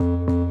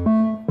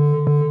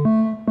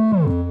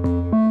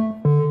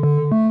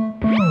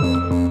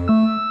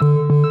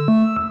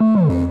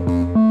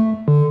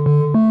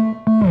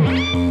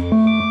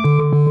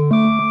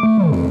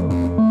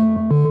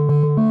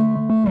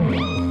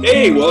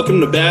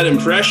Welcome to Bad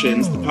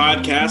Impressions, the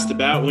podcast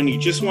about when you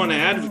just want to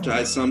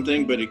advertise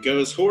something, but it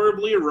goes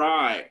horribly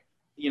awry.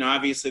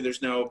 Obviously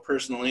there's no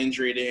personal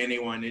injury to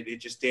anyone. It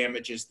just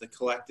damages the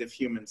collective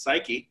human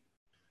psyche.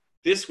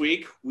 This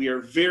week, we are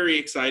very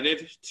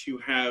excited to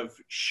have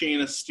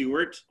Shayna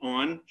Stewart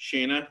on.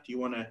 Shayna, do you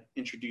want to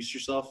introduce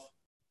yourself?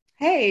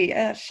 Hey,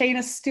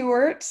 Shayna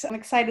Stewart. I'm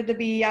excited to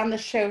be on the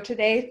show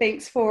today.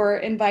 Thanks for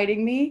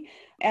inviting me.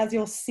 As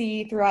you'll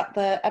see throughout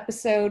the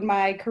episode,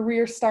 my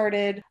career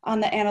started on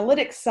the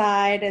analytics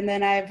side, and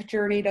then I've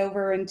journeyed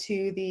over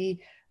into the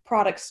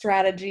product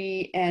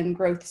strategy and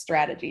growth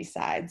strategy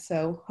side.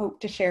 So hope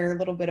to share a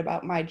little bit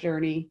about my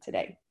journey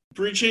today.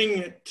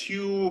 Bridging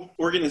two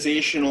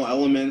organizational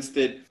elements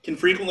that can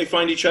frequently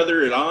find each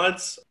other at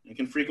odds and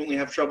can frequently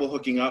have trouble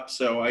hooking up.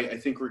 So I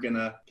think we're going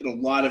to get a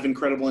lot of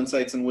incredible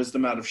insights and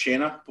wisdom out of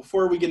Shayna.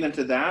 Before we get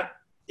into that,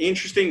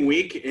 interesting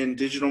week in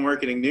digital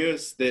marketing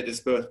news that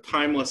is both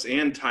timeless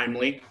and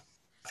timely.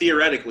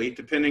 Theoretically,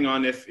 depending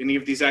on if any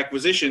of these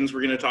acquisitions we're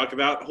going to talk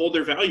about hold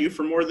their value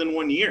for more than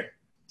 1 year.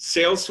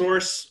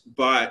 Salesforce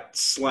bought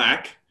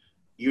Slack,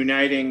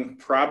 uniting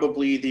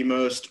probably the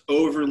most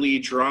overly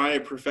dry,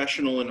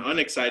 professional, and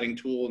unexciting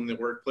tool in the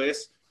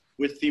workplace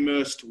with the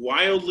most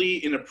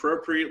wildly,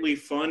 inappropriately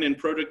fun and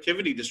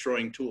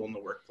productivity-destroying tool in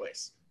the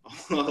workplace.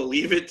 I'll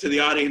leave it to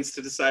the audience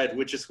to decide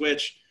which is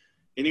which.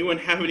 Anyone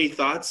have any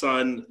thoughts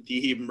on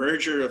the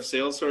merger of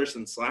Salesforce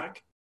and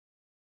Slack?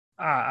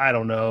 I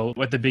don't know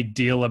what the big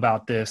deal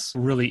about this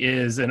really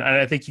is. And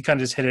I think you kind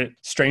of just hit it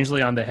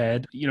strangely on the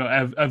head.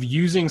 Of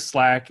using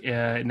Slack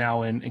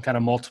now in kind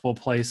of multiple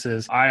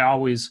places, I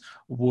always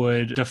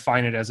would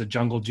define it as a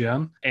jungle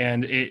gym,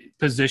 and it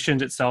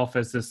positioned itself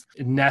as this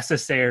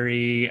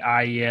necessary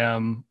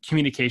IM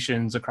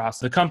communications across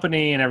the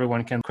company, and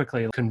everyone can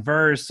quickly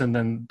converse.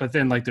 But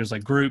then there's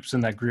groups,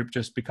 and that group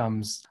just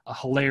becomes a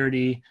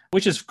hilarity,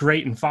 which is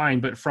great and fine.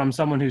 But from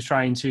someone who's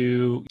trying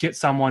to get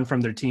someone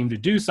from their team to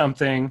do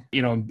something,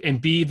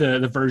 and be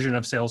the version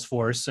of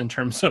Salesforce in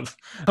terms of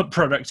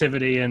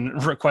productivity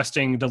and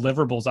requesting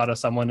deliverables out of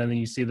someone, and then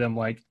you see them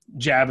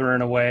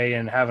jabbering away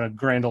and having a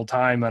grand old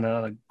time on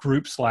a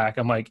group Slack.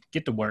 I'm like,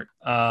 get to work.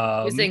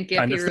 Using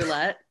Giphy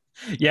roulette.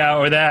 Yeah,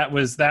 or that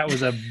was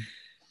a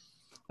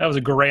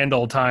grand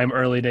old time,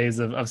 early days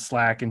of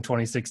Slack in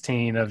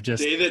 2016 of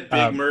just David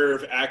Big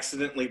Merv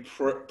accidentally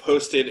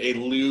posted a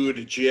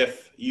lewd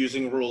GIF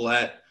using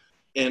roulette,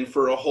 and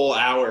for a whole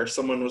hour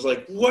someone was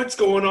like, what's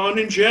going on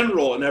in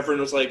general? And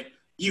everyone was like,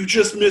 you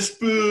just missed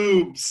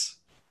boobs.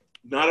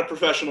 Not a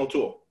professional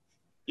tool.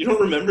 You don't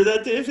remember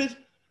that, David?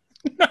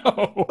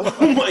 No.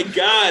 Oh my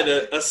God.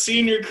 A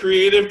senior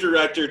creative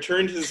director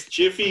turned his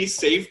Jiffy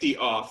safety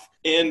off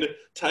and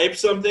typed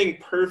something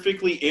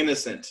perfectly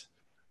innocent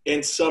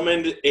and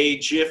summoned a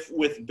GIF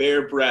with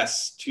bare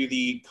breasts to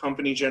the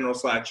company general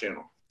Slack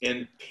channel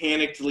and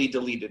panickedly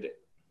deleted it.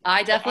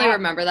 I definitely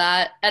remember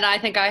that. And I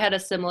think I had a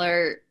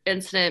similar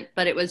incident,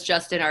 but it was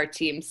just in our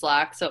team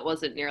Slack, so it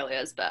wasn't nearly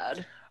as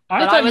bad.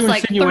 But I was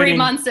 3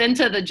 months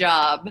into the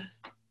job.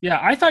 Yeah,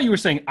 I thought you were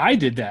saying I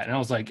did that. And I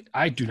was like,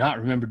 I do not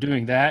remember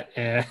doing that.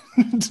 And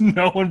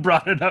no one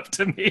brought it up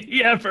to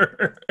me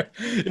ever,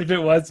 if it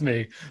was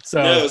me.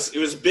 So no, it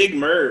was Big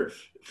Merv,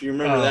 if you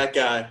remember that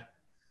guy.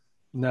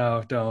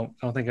 No, don't.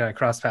 I don't think I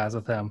crossed paths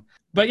with him.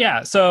 But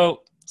yeah,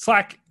 so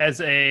Slack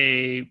as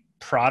a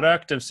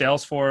product of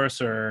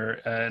Salesforce or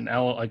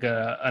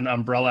an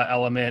umbrella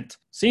element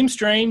seems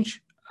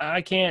strange. I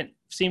can't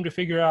seem to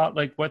figure out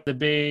what the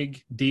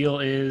big deal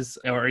is,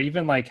 or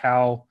even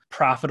how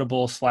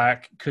profitable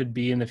Slack could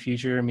be in the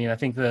future. I mean, I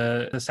think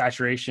the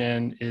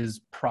saturation is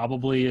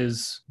probably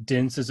as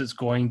dense as it's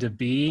going to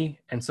be.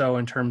 And so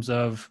in terms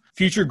of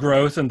future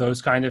growth and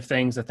those kind of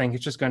things, I think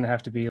it's just going to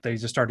have to be they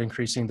just start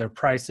increasing their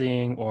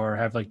pricing or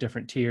have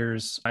different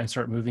tiers and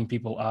start moving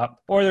people up,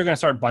 or they're going to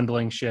start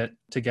bundling shit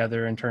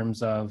together in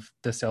terms of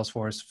the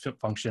Salesforce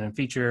function and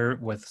feature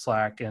with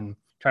Slack and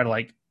try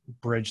to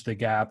bridge the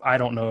gap. I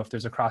don't know if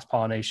there's a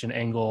cross-pollination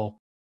angle.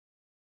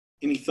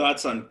 Any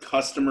thoughts on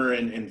customer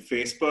and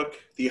Facebook?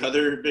 The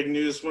other big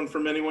news one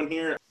from anyone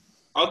here?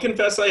 I'll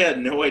confess I had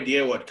no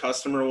idea what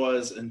customer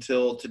was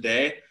until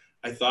today.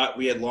 I thought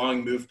we had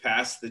long moved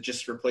past the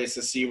just replace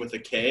a C with a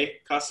K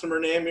customer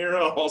name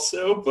era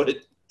also, but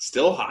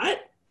still hot?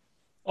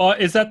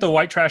 Is that the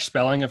white trash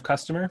spelling of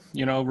customer?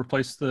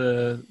 Replace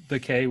the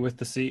K with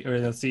the C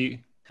or the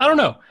C. I don't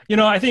know.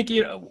 I think,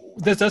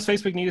 does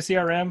Facebook need a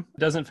CRM?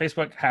 Doesn't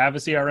Facebook have a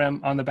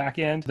CRM on the back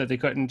end that they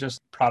couldn't just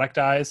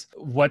productize?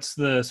 What's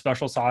the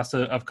special sauce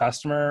of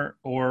customer?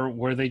 Or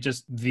were they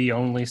just the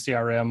only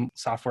CRM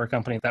software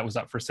company that was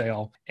up for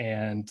sale?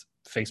 And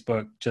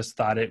Facebook just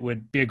thought it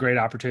would be a great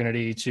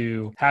opportunity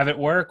to have it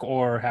work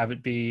or have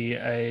it be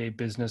a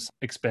business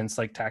expense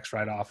like tax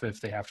write-off if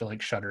they have to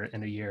shutter it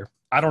in a year.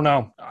 I don't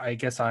know. I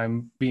guess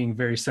I'm being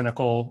very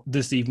cynical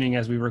this evening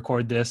as we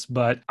record this,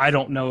 but I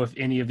don't know if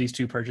any of these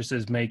two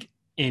purchases make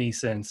any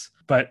sense.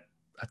 But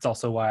that's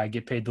also why I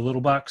get paid the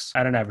little bucks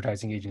at an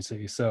advertising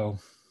agency. So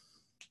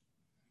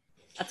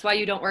that's why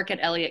you don't work at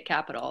Elliott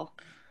Capital.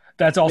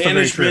 That's also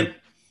Management.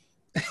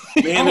 very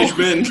true.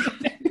 Management.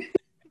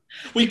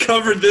 We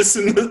covered this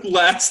in the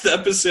last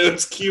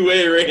episode's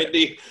QA,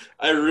 Randy.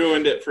 I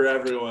ruined it for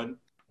everyone.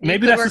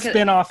 Maybe that's the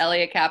spin-off.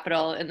 Elliott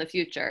Capital in the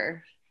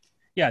future.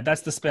 Yeah,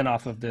 that's the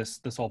spin-off of this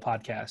whole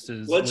podcast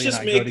is Let's Lee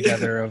just and I go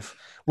together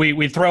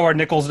we throw our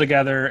nickels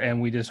together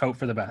and we just hope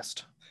for the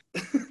best.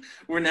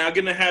 We're now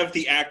going to have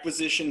the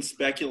acquisition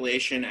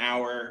speculation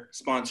hour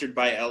sponsored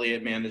by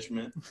Elliott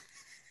Management.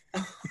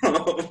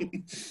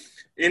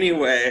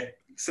 Anyway,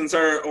 since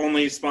our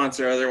only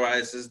sponsor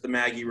otherwise is the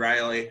Maggie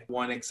Riley,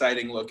 one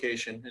exciting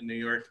location in New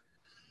York.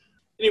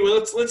 Anyway,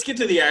 let's get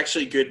to the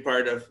actually good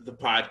part of the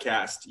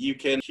podcast. You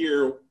can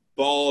hear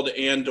bald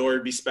and or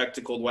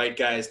bespectacled white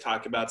guys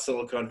talk about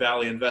Silicon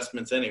Valley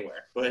investments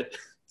anywhere, but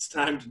it's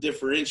time to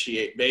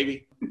differentiate,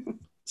 baby.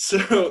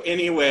 So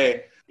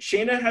anyway,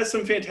 Shayna has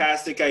some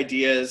fantastic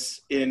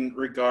ideas in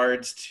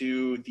regards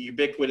to the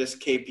ubiquitous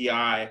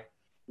KPI,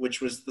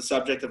 which was the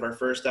subject of our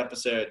first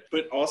episode,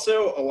 but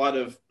also a lot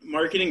of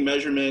marketing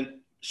measurement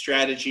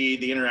strategy,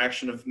 the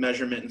interaction of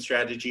measurement and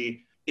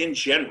strategy in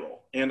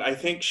general. And I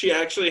think she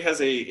actually has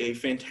a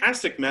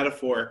fantastic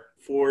metaphor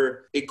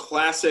for a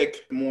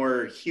classic,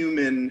 more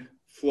human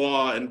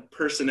flaw and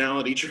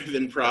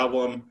personality-driven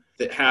problem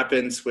that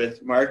happens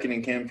with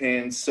marketing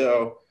campaigns.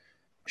 So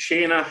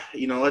Shayna,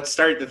 let's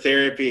start the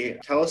therapy.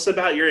 Tell us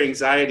about your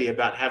anxiety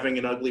about having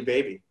an ugly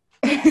baby.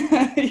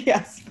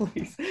 Yes,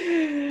 please.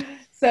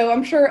 So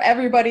I'm sure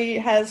everybody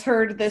has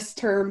heard this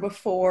term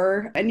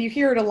before, and you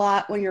hear it a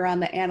lot when you're on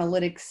the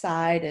analytics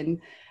side.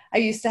 And I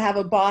used to have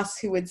a boss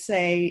who would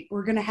say,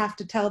 we're going to have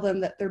to tell them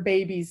that their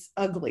baby's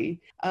ugly.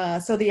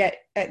 So the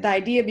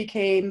idea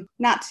became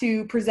not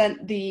to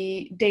present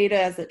the data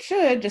as it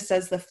should, just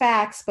as the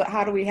facts, but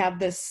how do we have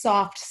this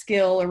soft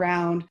skill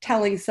around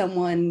telling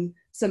someone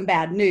some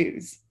bad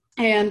news?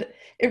 And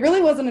it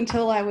really wasn't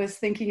until I was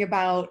thinking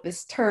about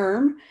this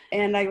term,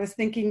 and I was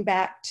thinking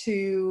back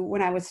to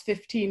when I was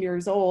 15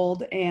 years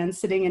old and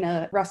sitting in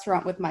a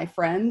restaurant with my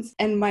friends.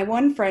 And my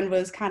one friend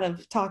was kind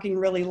of talking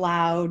really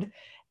loud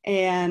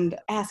and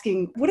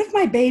asking, what if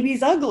my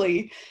baby's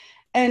ugly?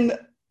 And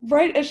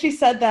right as she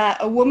said that,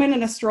 a woman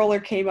in a stroller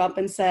came up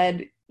and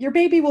said, your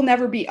baby will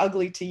never be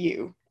ugly to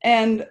you.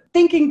 And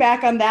thinking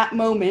back on that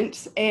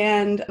moment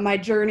and my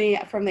journey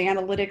from the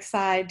analytics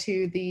side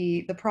to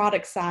the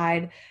product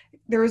side,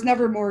 there was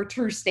never more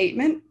true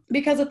statement,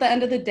 because at the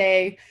end of the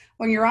day,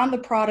 when you're on the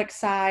product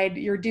side,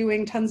 you're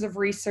doing tons of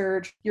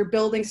research, you're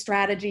building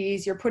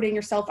strategies, you're putting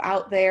yourself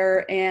out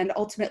there and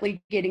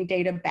ultimately getting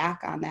data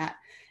back on that.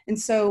 And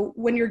so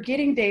when you're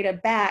getting data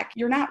back,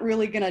 you're not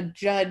really going to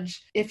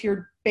judge if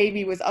your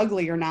baby was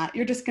ugly or not.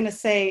 You're just going to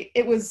say,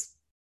 it was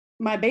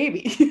my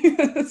baby.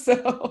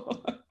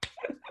 So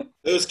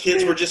those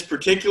kids were just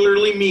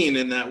particularly mean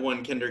in that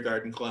one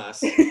kindergarten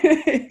class.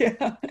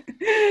 Yeah.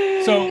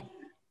 So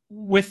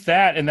with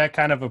that and that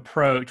kind of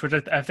approach, which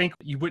I think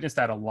you witness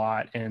that a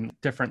lot in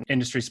different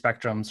industry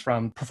spectrums,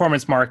 from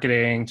performance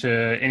marketing to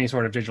any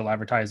sort of digital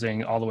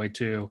advertising, all the way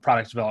to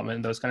product development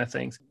and those kind of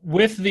things.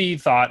 With the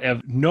thought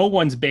of no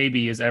one's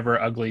baby is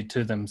ever ugly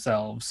to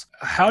themselves,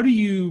 how do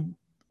you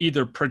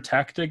either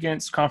protect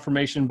against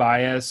confirmation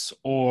bias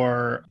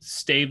or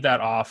stave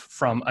that off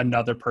from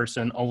another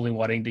person only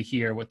wanting to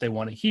hear what they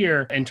want to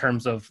hear in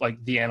terms of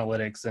like the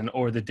analytics and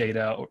or the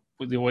data, or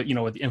what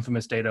the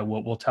infamous data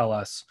will tell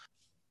us?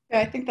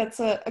 I think that's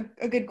a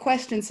good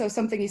question. So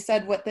something you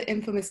said, what the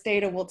infamous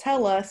data will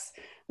tell us,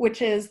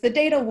 which is the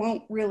data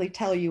won't really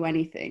tell you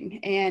anything.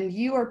 And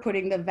you are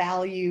putting the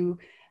value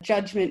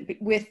judgment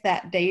with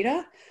that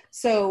data.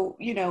 So,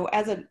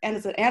 as an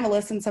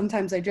analyst, and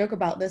sometimes I joke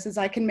about this, is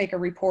I can make a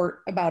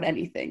report about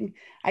anything.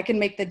 I can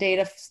make the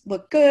data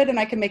look good and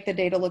I can make the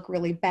data look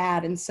really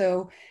bad. And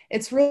so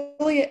it's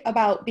really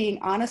about being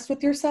honest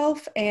with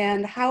yourself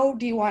and how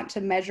do you want to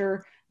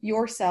measure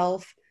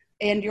yourself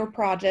and your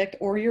project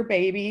or your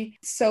baby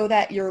so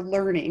that you're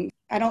learning.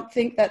 I don't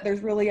think that there's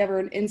really ever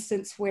an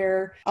instance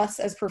where us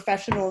as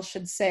professionals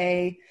should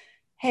say,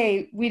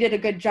 hey, we did a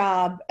good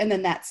job, and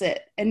then that's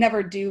it, and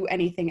never do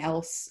anything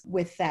else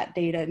with that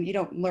data. And you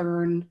don't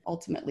learn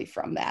ultimately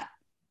from that.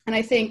 And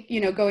I think,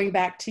 going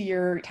back to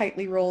your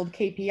tightly rolled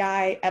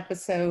KPI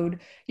episode,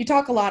 you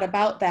talk a lot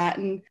about that.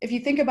 And if you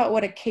think about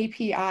what a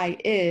KPI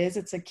is,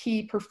 it's a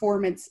key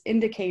performance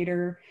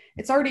indicator.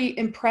 It's already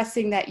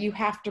impressing that you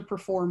have to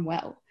perform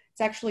well. It's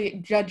actually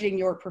judging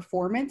your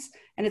performance,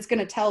 and it's going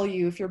to tell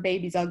you if your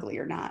baby's ugly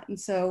or not. And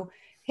so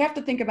you have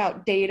to think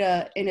about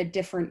data in a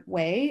different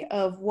way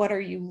of what are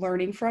you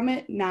learning from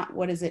it, not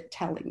what is it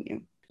telling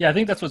you. Yeah, I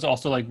think that's what's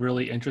also like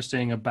really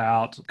interesting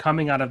about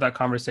coming out of that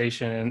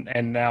conversation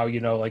and now,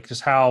 like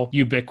just how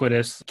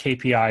ubiquitous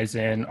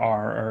KPIs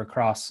are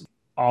across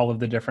all of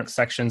the different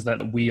sections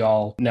that we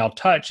all now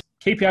touch.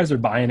 KPIs are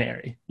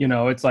binary.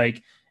 It's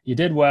like you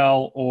did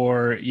well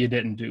or you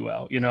didn't do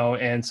well,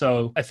 And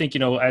so I think,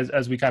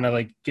 as we kind of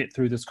like get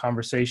through this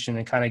conversation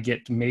and kind of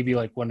get to maybe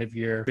like one of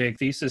your big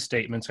thesis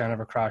statements kind of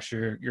across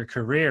your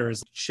career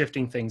is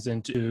shifting things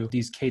into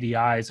these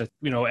KDIs.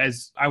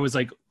 As I was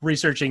like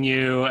researching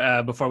you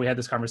before we had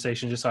this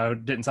conversation, just so I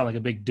didn't sound like a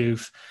big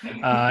doof,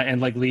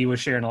 and like Lee was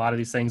sharing a lot of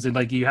these things, and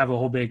like you have a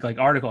whole big like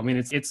article. I mean,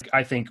 it's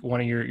I think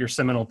one of your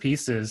seminal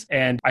pieces,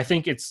 and I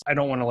think I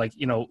don't want to like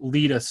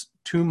lead us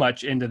too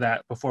much into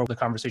that before the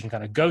conversation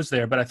kind of goes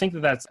there, but I think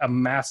that that's a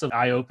massive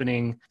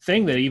eye-opening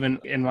thing that even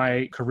in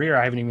my career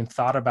I haven't even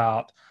thought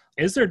about.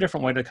 Is there a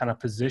different way to kind of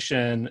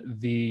position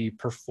the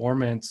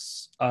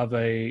performance of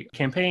a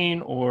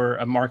campaign or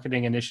a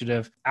marketing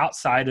initiative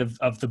outside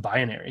of the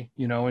binary,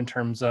 in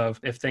terms of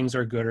if things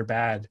are good or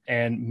bad?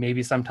 And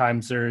maybe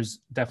sometimes there's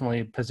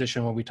definitely a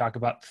position where we talk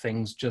about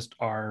things just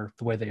are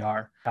the way they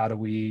are. How do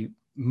we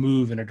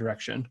move in a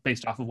direction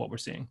based off of what we're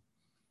seeing?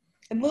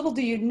 And little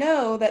do you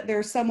know that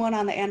there's someone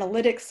on the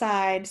analytics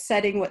side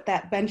setting what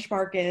that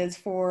benchmark is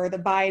for the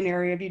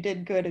binary of you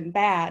did good and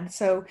bad.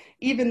 So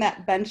even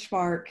that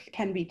benchmark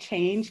can be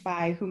changed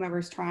by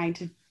whomever's trying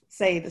to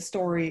say the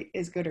story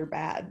is good or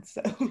bad.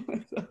 So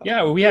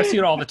yeah, we have seen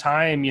it all the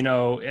time,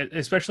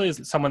 especially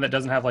as someone that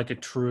doesn't have like a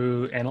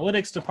true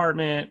analytics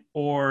department,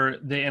 or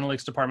the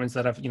analytics departments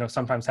that I've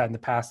sometimes had in the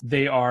past,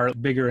 they are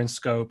bigger in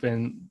scope,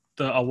 and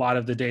a lot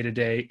of the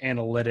day-to-day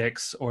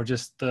analytics or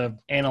just the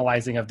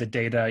analyzing of the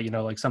data,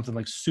 like something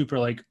like super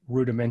like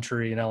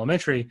rudimentary and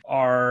elementary,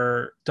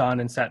 are done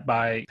and set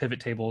by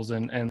pivot tables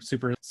and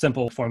super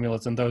simple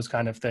formulas and those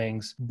kind of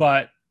things.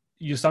 But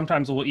you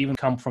sometimes will even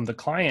come from the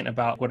client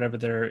about whatever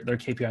their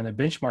KPI and their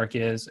benchmark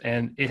is,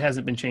 and it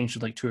hasn't been changed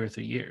in like 2 or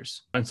 3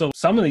 years. And so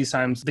some of these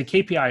times the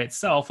KPI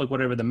itself, like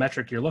whatever the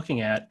metric you're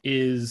looking at,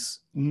 is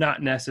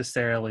not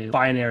necessarily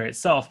binary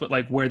itself, but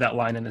like where that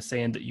line in the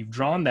sand that you've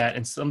drawn that.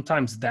 And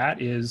sometimes that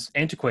is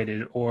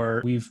antiquated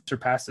or we've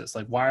surpassed this.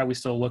 Like, why are we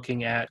still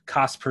looking at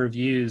cost per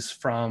views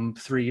from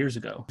 3 years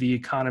ago? The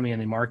economy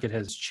and the market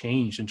has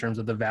changed in terms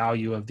of the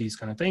value of these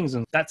kind of things.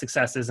 And that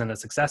success isn't a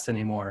success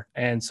anymore.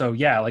 And so,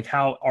 yeah, like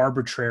how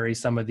arbitrary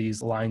some of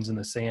these lines in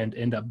the sand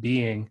end up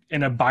being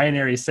in a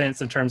binary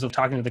sense in terms of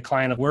talking to the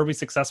client of were we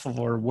successful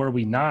or were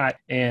we not?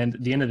 And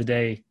at the end of the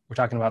day, we're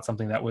talking about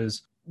something that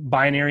was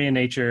binary in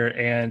nature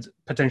and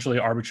potentially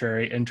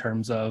arbitrary in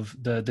terms of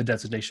the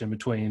designation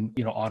between,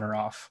 on or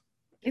off.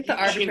 I think the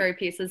arbitrary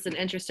piece is an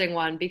interesting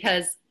one,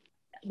 because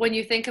when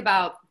you think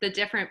about the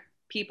different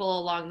people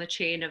along the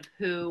chain of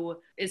who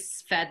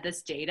is fed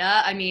this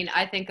data, I mean,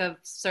 I think of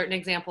certain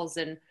examples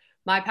in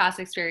my past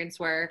experience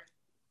where,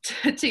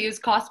 to use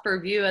cost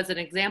per view as an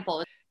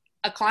example,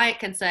 a client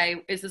can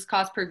say, is this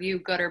cost per view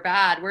good or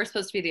bad? We're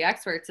supposed to be the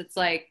experts. It's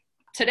like,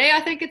 today I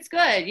think it's good,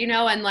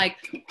 and like,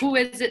 who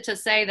is it to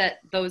say that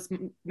those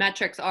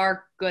metrics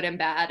are good and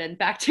bad? And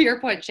back to your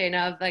point,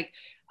 Shayna, of like,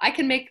 I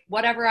can make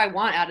whatever I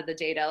want out of the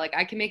data. Like,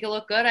 I can make it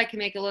look good, I can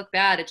make it look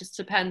bad. It just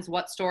depends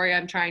what story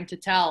I'm trying to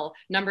tell.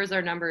 Numbers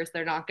are numbers.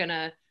 They're not going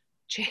to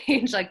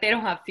change. Like, they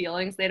don't have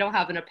feelings. They don't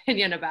have an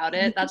opinion about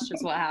it. That's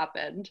just what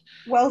happened.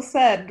 Well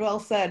said.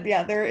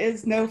 Yeah, there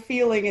is no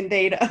feeling in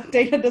data.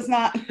 Data does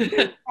not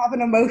have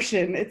an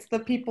emotion. It's the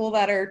people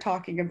that are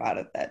talking about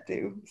it that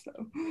do. So.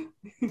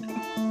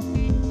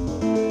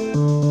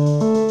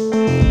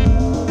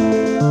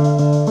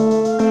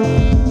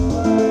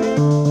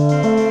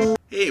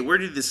 Hey, where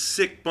did this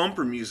sick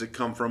bumper music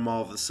come from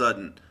all of a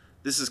sudden?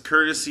 This is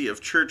courtesy of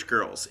Church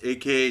Girls,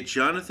 aka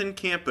Jonathan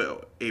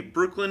Campo, a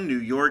Brooklyn, New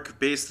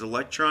York-based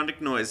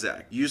electronic noise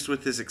act, used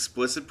with his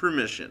explicit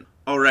permission.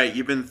 Alright,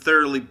 you've been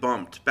thoroughly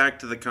bumped. Back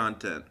to the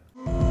content.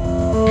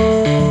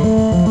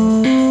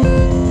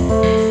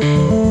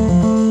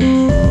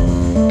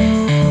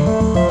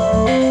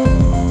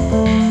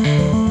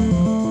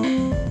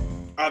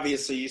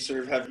 Obviously, you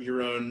sort of have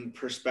your own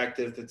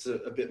perspective that's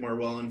a bit more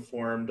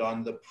well-informed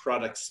on the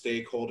product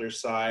stakeholder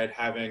side,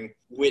 having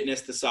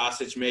witnessed the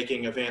sausage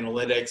making of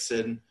analytics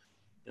and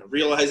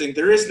realizing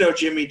there is no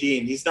Jimmy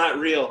Dean. He's not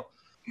real.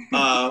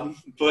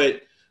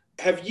 But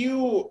have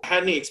you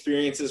had any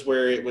experiences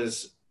where it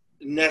was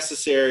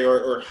necessary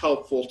or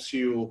helpful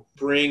to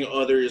bring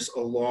others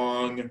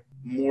along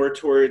more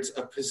towards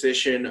a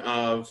position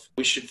of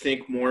we should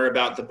think more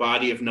about the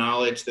body of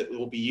knowledge that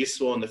will be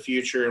useful in the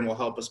future and will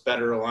help us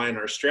better align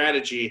our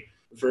strategy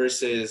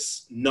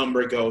versus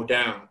number go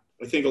down?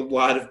 I think a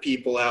lot of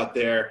people out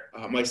there,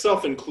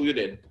 myself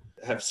included,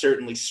 have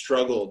certainly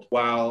struggled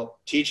while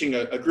teaching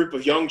a group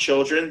of young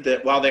children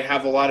that while they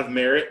have a lot of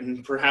merit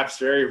and perhaps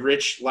very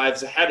rich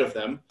lives ahead of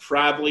them,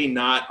 probably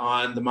not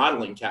on the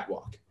modeling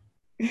catwalk.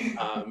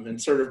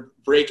 And sort of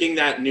breaking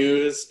that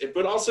news,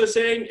 but also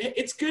saying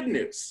it's good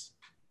news.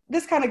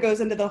 This kind of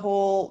goes into the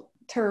whole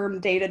term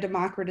data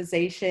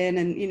democratization.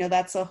 And,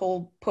 that's a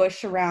whole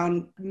push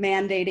around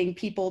mandating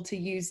people to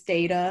use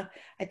data,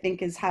 I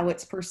think is how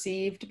it's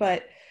perceived.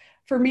 But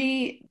for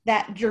me,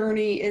 that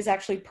journey is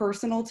actually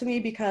personal to me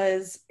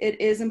because it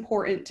is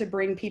important to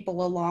bring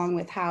people along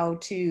with how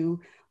to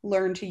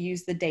learn to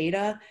use the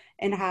data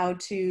and how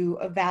to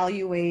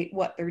evaluate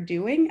what they're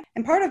doing.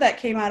 And part of that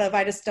came out of,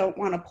 I just don't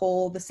want to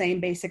pull the same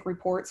basic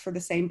reports for the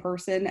same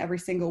person every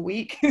single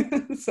week.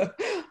 So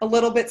a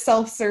little bit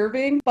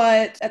self-serving,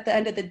 but at the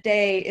end of the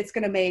day, it's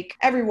going to make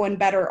everyone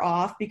better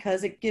off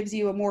because it gives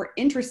you a more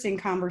interesting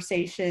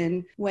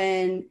conversation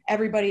when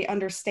everybody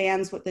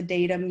understands what the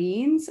data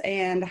means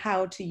and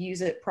how to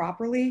use it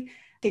properly.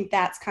 I think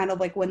that's kind of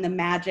like when the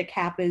magic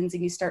happens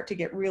and you start to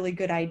get really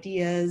good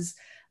ideas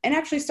and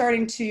actually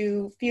starting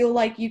to feel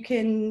like you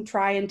can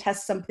try and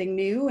test something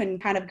new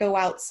and kind of go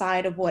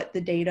outside of what the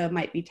data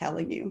might be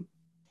telling you.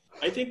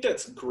 I think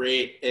that's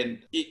great. And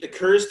it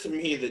occurs to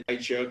me that I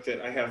joke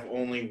that I have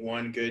only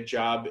one good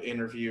job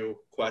interview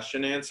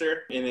question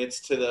answer, and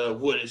it's to the,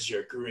 what is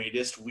your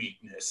greatest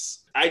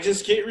weakness? I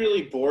just get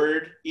really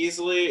bored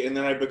easily, and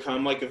then I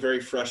become like a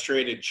very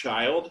frustrated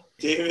child.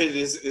 David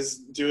is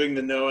doing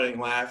the knowing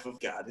laugh of,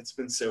 God, it's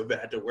been so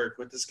bad to work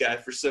with this guy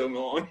for so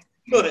long.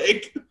 But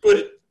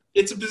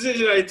it's a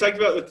position I talked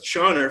about with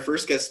Sean, our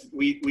first guest.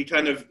 We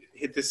kind of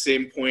hit the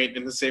same point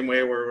in the same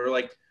way where we're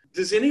like,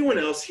 does anyone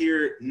else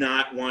here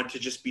not want to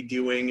just be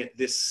doing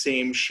this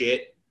same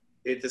shit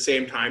at the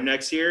same time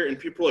next year? And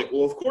people are like,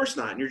 well, of course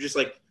not. And you're just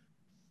like,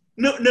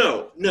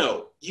 no,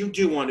 you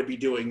do want to be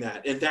doing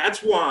that. And that's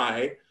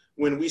why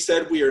when we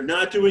said we are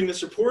not doing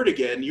this report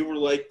again, you were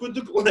like,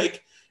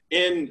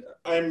 and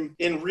I'm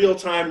in real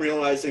time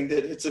realizing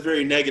that it's a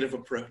very negative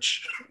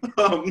approach.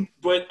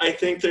 But I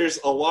think there's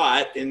a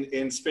lot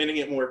in spinning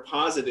it more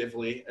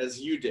positively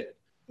as you did.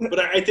 But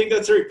I think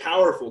that's very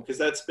powerful because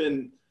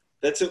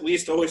that's at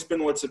least always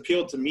been what's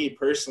appealed to me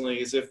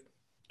personally, is if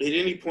at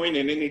any point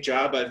in any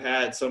job I've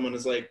had, someone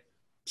is like,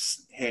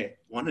 hey,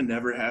 want to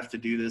never have to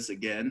do this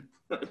again?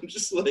 I'm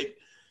just like,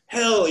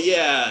 hell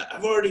yeah,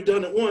 I've already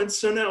done it once,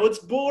 so now it's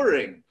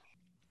boring.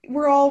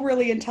 We're all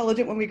really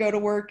intelligent when we go to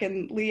work,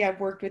 and Lee,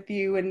 I've worked with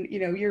you, and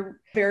you're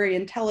very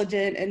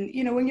intelligent, and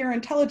when you're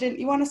intelligent,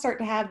 you want to start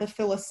to have the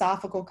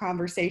philosophical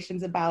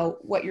conversations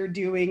about what you're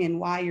doing and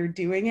why you're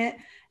doing it,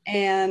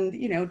 and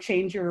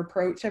change your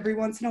approach every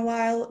once in a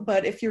while.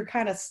 But if you're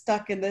kind of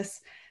stuck in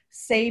this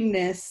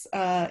sameness,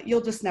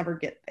 you'll just never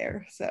get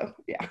there. So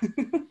yeah.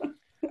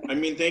 I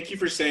mean, thank you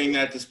for saying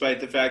that despite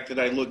the fact that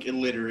I look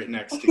illiterate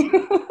next to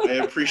you.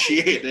 I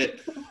appreciate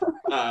it.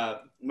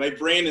 My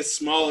brain is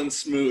small and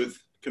smooth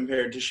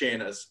compared to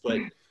Shana's, but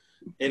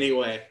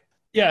anyway.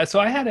 Yeah, so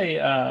I had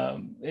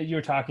you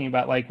were talking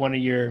about like one of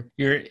your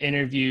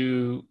one of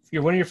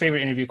your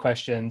favorite interview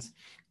questions.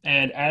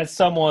 And as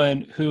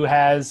someone who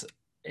has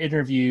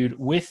interviewed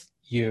with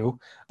you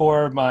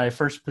for my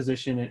first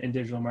position in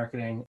digital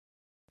marketing,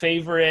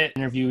 favorite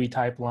interviewee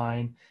type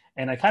line,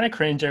 and I kind of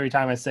cringe every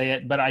time I say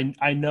it, but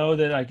I know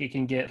that like it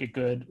can get a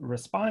good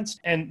response.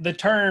 And the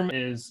term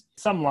is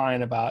some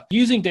line about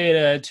using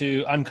data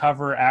to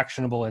uncover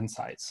actionable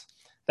insights.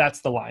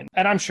 That's the line.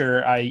 And I'm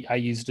sure I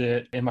used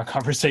it in my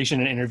conversation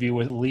and interview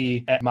with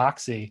Lee at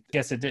Moxie. I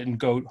guess it didn't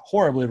go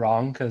horribly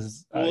wrong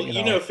because,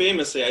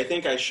 famously, I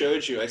think I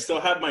showed you. I still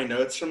have my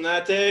notes from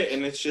that day,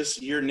 and it's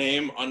just your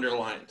name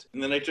underlined.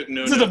 And then I took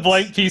notes. This is a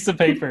blank piece of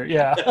paper.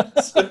 Yeah.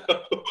 So,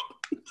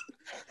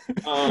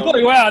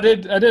 wow, I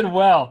did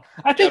well.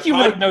 I think you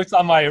wrote notes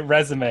on my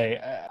resume,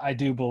 I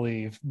do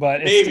believe,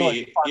 but it's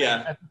maybe, still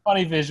a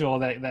funny visual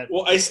that.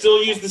 Well, I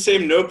still use the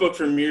same notebook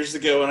from years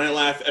ago, and I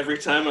laugh every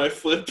time I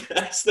flip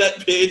past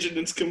that page, and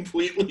it's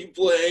completely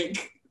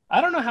blank.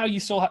 I don't know how you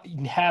still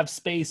have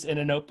space in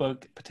a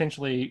notebook.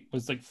 Potentially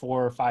was like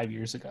 4 or 5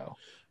 years ago.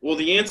 Well,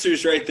 the answer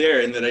is right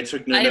there, in that I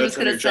took no notes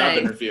on your job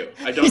interview.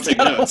 I don't take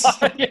notes.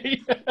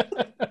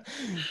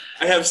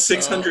 I have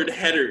 600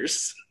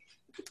 headers.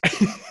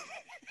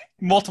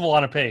 Multiple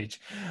on a page.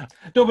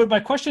 No, but my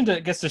question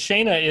to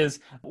Shana is,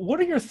 what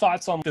are your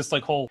thoughts on this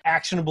like whole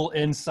actionable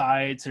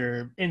insights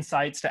or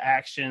insights to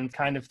action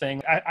kind of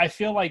thing? I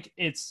feel like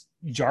it's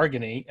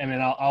jargony. I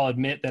mean, I'll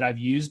admit that I've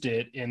used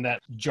it in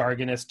that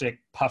jargonistic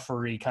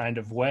puffery kind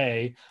of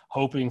way,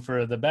 hoping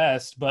for the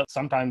best, but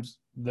sometimes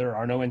there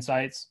are no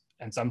insights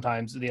and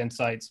sometimes the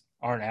insights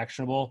aren't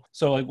actionable.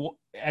 So like,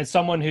 as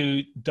someone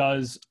who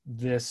does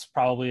this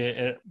probably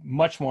at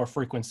much more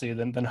frequency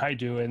than I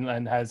do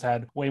and has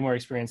had way more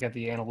experience at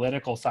the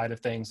analytical side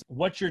of things,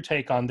 what's your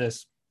take on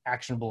this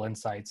actionable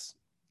insights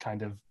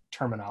kind of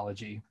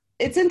terminology?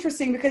 It's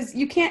interesting because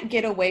you can't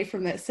get away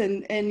from this,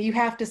 and you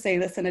have to say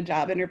this in a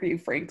job interview,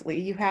 frankly.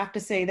 You have to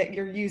say that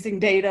you're using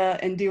data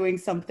and doing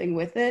something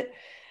with it.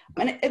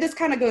 And this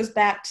kind of goes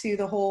back to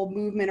the whole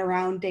movement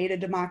around data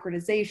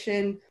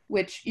democratization,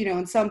 which,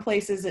 in some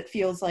places it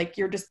feels like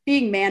you're just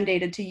being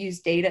mandated to use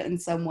data in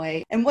some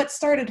way. And what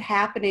started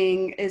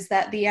happening is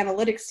that the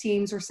analytics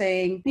teams were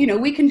saying,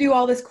 we can do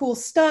all this cool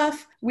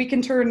stuff. We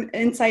can turn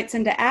insights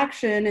into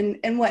action.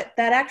 And what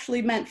that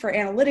actually meant for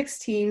analytics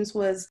teams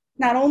was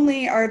not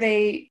only are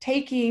they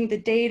taking the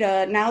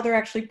data, now they're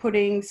actually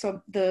putting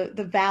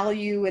the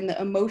value and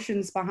the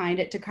emotions behind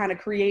it to kind of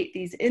create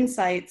these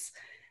insights.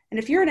 And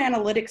if you're an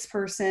analytics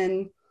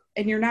person,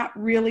 and you're not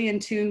really in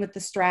tune with the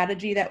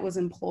strategy that was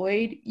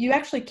employed, you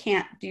actually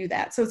can't do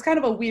that. So it's kind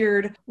of a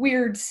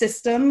weird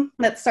system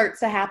that starts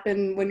to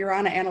happen when you're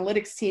on an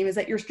analytics team, is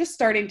that you're just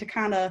starting to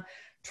kind of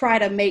try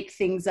to make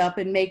things up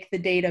and make the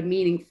data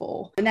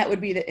meaningful. And that would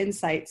be the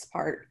insights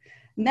part.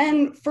 And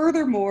then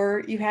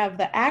furthermore, you have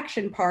the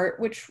action part,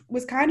 which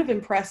was kind of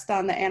impressed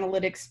on the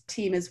analytics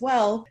team as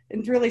well,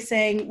 and really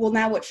saying, well,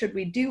 now what should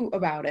we do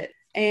about it?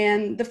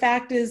 And the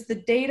fact is, the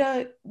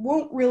data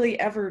won't really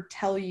ever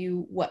tell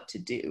you what to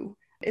do.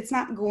 It's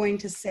not going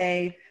to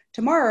say,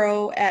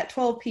 tomorrow at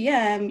 12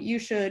 p.m., you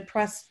should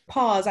press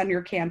pause on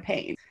your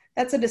campaign.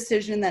 That's a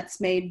decision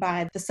that's made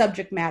by the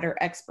subject matter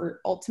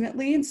expert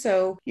ultimately. And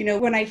so,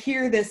 when I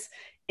hear this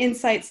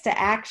insights to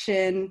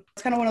action,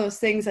 it's kind of one of those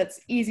things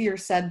that's easier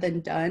said than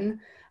done.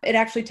 It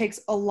actually takes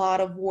a lot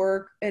of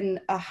work and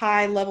a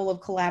high level of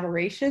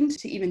collaboration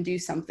to even do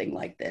something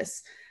like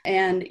this.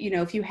 And,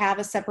 if you have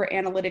a separate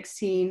analytics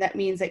team, that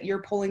means that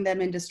you're pulling them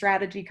into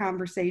strategy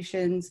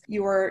conversations.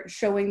 You are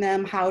showing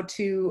them how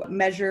to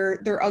measure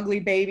their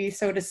ugly baby,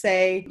 so to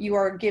say. You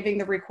are giving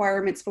the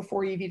requirements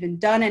before you've even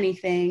done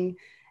anything.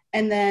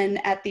 And then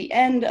at the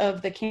end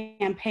of the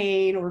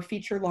campaign or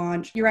feature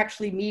launch, you're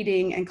actually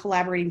meeting and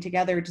collaborating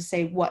together to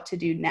say what to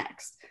do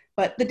next.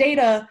 But the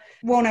data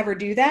won't ever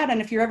do that.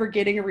 And if you're ever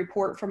getting a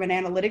report from an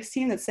analytics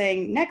team that's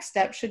saying next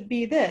step should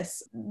be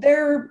this,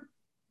 they're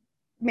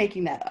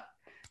making that up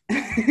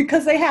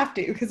because they have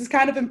to, because it's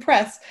kind of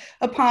impressed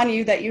upon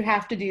you that you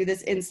have to do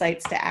this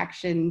insights to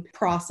action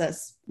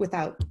process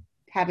without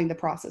having the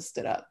process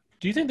stood up.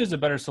 Do you think there's a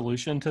better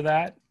solution to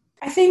that?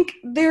 I think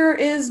there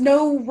is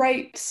no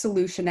right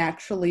solution,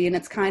 actually, and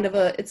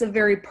it's a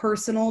very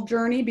personal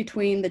journey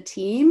between the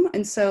team.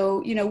 And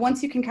so,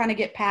 once you can kind of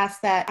get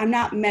past that, I'm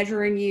not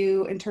measuring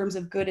you in terms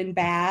of good and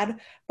bad,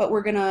 but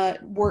we're going to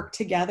work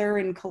together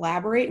and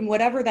collaborate. And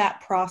whatever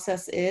that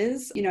process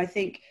is, I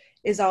think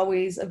is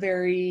always a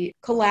very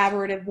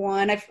collaborative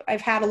one.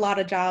 I've had a lot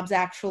of jobs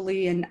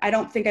actually, and I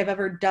don't think I've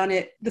ever done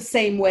it the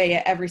same way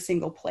at every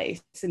single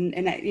place. And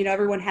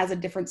everyone has a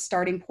different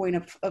starting point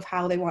of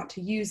how they want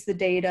to use the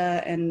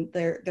data and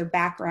their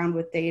background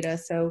with data.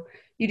 So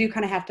you do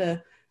kind of have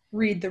to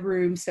read the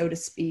room, so to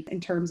speak,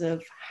 in terms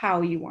of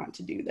how you want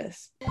to do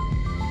this.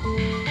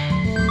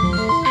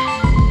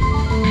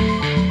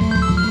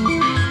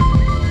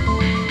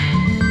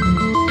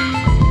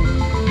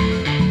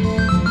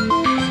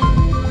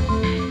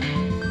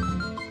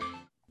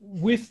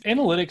 With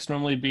analytics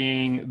normally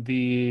being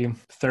the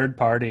third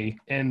party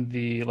in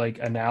the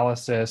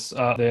analysis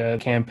of the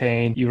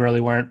campaign, you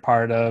really weren't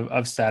part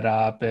of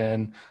setup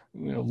and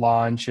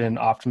launch and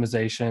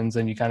optimizations,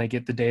 and you kind of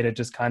get the data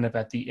just kind of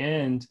at the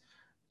end.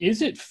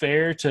 Is it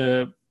fair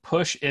to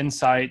push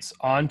insights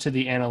onto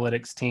the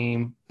analytics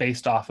team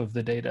based off of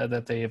the data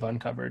that they have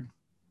uncovered?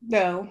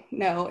 No,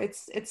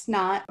 it's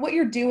not. What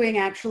you're doing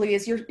actually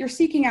is you're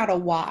seeking out a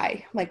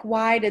why. Like,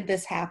 why did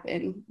this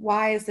happen?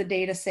 Why is the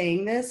data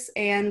saying this?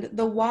 And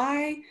the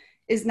why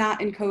is not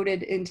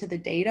encoded into the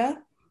data.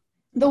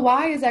 The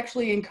why is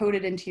actually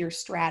encoded into your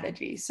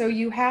strategy. So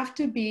you have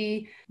to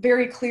be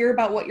very clear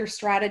about what your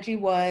strategy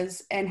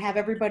was and have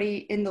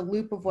everybody in the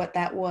loop of what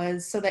that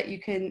was so that you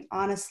can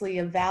honestly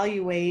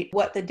evaluate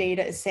what the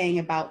data is saying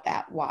about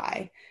that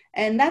why.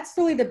 And that's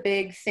really the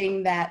big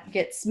thing that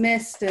gets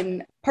missed,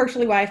 and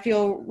partially why I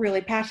feel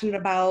really passionate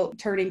about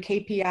turning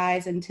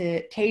KPIs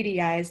into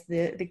KDIs,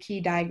 the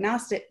key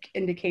diagnostic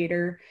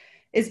indicator,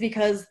 is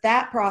because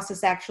that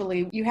process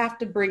actually, you have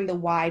to bring the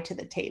why to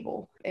the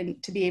table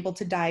and to be able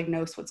to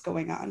diagnose what's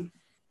going on.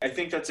 I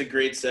think that's a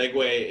great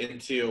segue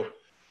into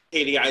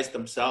KDIs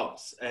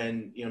themselves.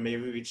 And,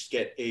 maybe we just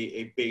get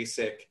a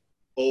basic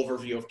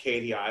overview of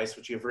KDIs,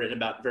 which you've written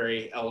about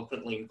very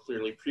eloquently and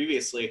clearly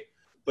previously.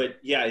 But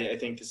yeah, I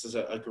think this is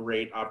a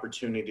great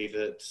opportunity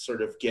to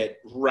sort of get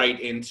right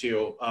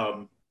into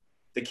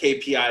the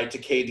KPI to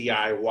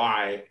KDI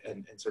why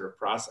and sort of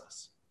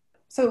process.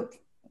 So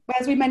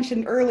as we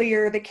mentioned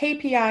earlier, the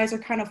KPIs are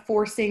kind of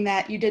forcing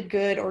that you did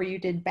good or you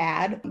did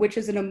bad, which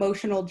is an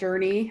emotional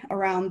journey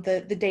around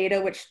the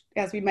data, which,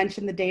 as we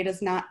mentioned, the data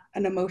is not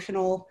an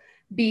emotional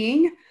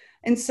being.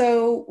 And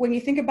so when you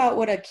think about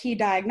what a key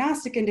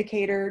diagnostic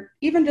indicator,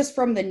 even just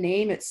from the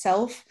name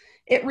itself,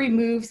 it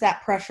removes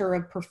that pressure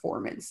of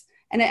performance.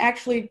 And it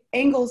actually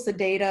angles the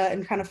data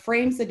and kind of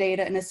frames the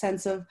data in a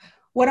sense of,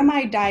 what am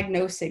I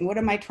diagnosing? What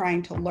am I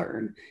trying to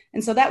learn?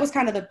 And so that was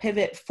kind of the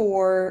pivot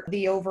for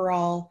the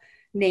overall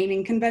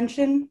naming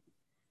convention.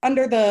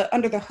 Under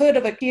the hood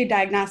of a key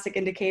diagnostic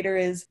indicator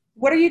is,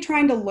 what are you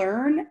trying to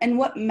learn and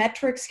what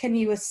metrics can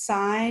you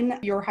assign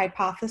your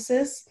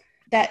hypothesis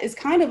that is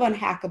kind of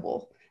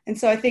unhackable? And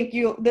so I think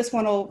this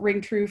one will ring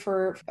true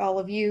for all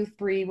of you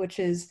three, which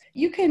is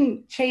you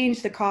can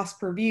change the cost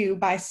per view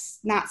by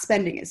not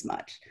spending as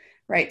much,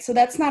 right? So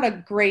that's not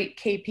a great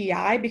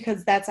KPI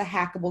because that's a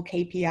hackable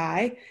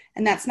KPI,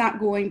 and that's not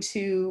going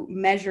to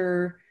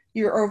measure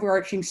your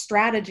overarching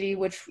strategy,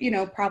 which,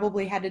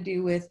 probably had to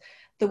do with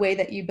the way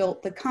that you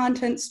built the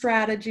content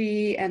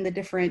strategy and the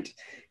different,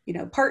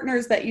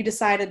 partners that you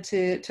decided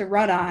to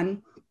run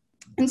on.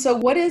 And so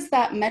what is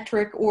that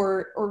metric,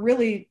 or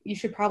really you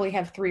should probably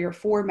have 3 or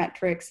 4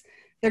 metrics.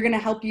 They're going to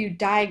help you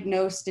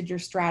diagnose, did your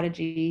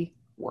strategy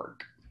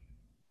work?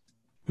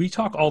 We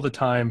talk all the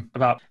time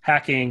about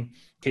hacking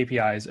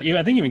KPIs.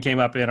 I think even came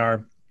up in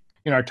our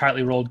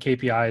tightly rolled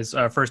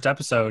KPIs first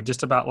episode,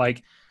 just about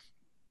like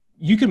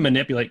you can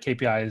manipulate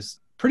KPIs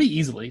pretty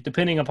easily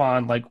depending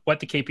upon like what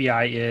the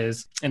KPI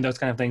is and those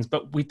kind of things.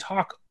 But we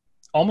talk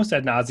almost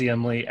ad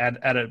nauseumly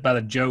about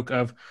a joke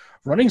of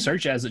running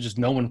search ads that just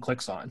no one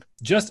clicks on.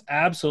 Just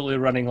absolutely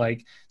running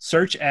like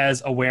search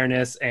as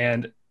awareness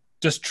and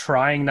just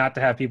trying not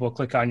to have people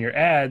click on your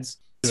ads.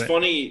 It's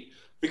funny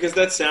because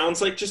that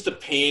sounds like just a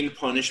pain,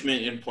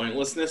 punishment, and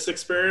pointlessness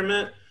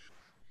experiment.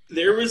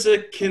 There was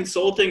a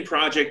consulting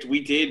project we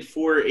did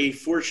for a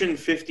Fortune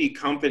 50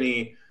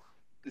 company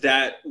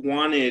that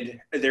wanted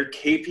their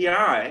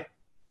KPI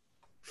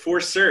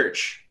for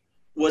search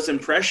was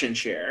impression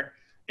share.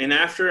 And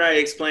after I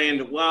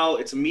explained, well,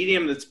 it's a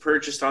medium that's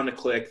purchased on a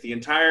click, the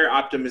entire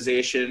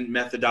optimization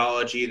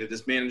methodology that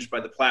is managed by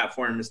the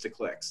platform is to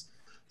clicks.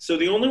 So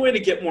the only way to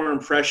get more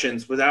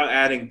impressions without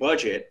adding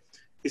budget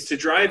is to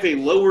drive a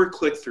lower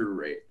click-through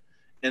rate.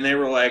 And they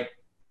were like,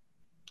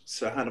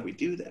 so how do we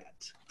do that?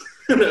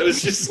 And I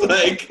was just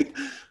like,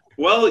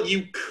 well,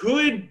 you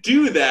could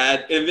do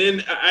that. And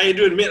then I had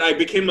to admit, I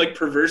became like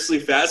perversely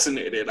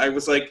fascinated. I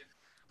was like,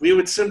 we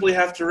would simply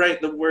have to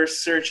write the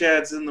worst search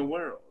ads in the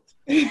world.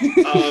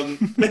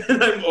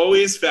 And I'm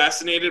always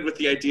fascinated with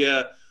the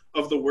idea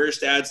of the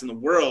worst ads in the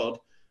world.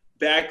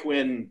 Back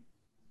when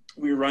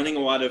we were running a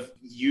lot of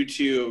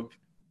YouTube,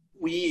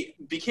 we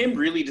became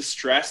really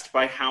distressed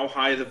by how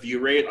high the view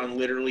rate on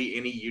literally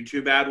any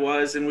YouTube ad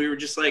was. And we were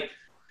just like,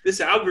 this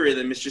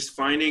algorithm is just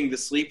finding the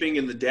sleeping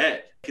and the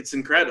dead. It's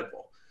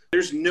incredible.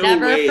 There's no way.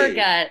 Never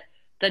forget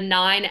the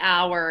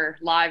 9-hour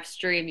live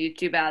stream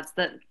YouTube ads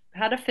that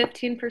had a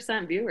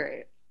 15% view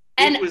rate.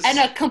 And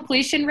a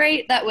completion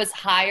rate that was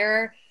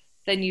higher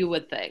than you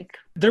would think.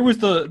 There was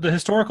the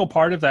historical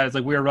part of that is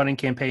like we were running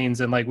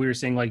campaigns and like we were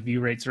seeing like view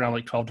rates around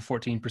like 12 to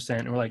 14%.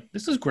 And we're like,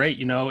 this is great.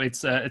 You know,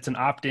 it's an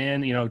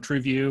opt-in, you know,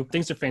 TrueView.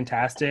 Things are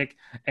fantastic.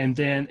 And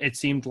then it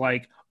seemed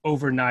like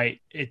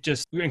overnight it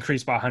just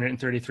increased by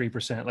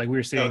 133%. Like we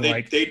were seeing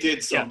they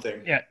did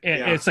something. Yeah.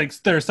 It's like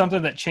there's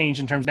something that changed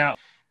in terms now.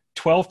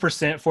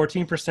 12%,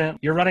 14%,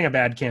 you're running a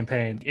bad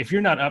campaign. If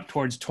you're not up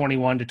towards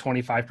 21 to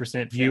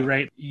 25% view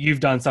rate, you've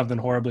done something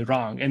horribly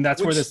wrong. And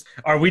that's where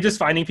are we just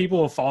finding people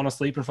who have fallen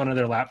asleep in front of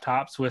their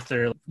laptops with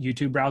their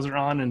YouTube browser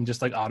on and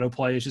just like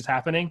autoplay is just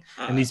happening?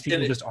 And these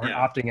people just aren't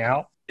opting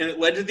out? And it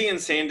led to the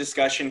insane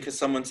discussion because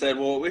someone said,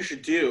 well, what we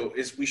should do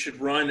is we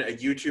should run a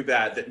YouTube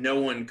ad that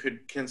no one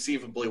could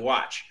conceivably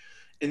watch.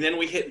 And then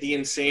we hit the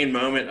insane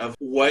moment of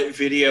what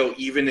video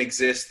even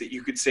exists that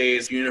you could say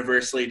is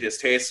universally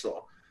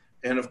distasteful.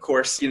 And of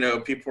course, you know,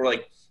 people were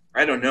like,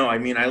 I don't know. I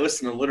mean, I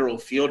listen to literal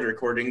field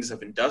recordings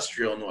of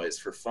industrial noise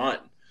for fun.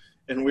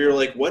 And we were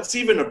like, what's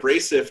even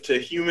abrasive to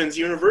humans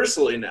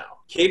universally now?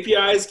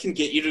 KPIs can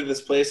get you to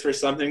this place where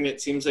something that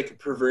seems like a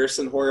perverse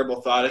and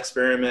horrible thought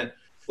experiment,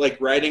 like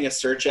writing a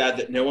search ad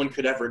that no one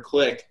could ever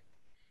click.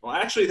 Well,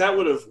 actually, that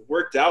would have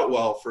worked out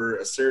well for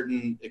a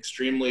certain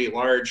extremely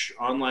large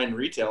online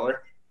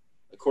retailer,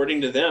 according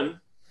to them,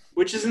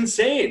 which is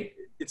insane.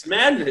 It's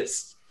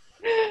madness.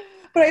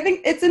 But I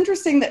think it's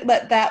interesting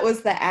that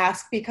was the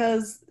ask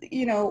because,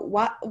 you know,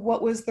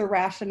 what was the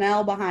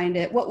rationale behind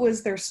it? What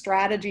was their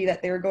strategy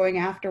that they were going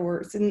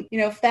afterwards? And, you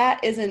know, if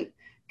that isn't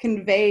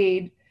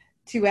conveyed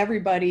to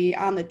everybody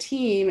on the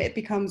team, it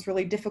becomes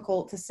really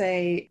difficult to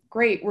say,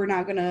 great, we're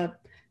not going to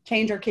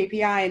change our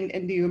KPI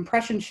and do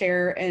impression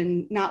share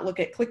and not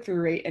look at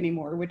click-through rate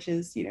anymore, which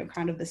is, you know,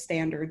 kind of the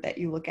standard that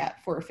you look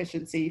at for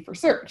efficiency for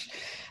search.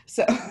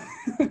 So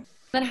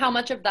then how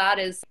much of that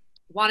is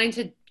wanting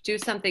to do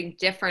something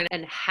different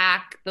and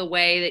hack the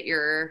way that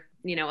you're,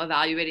 you know,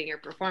 evaluating your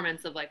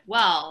performance of like,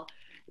 well,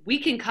 we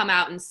can come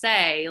out and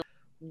say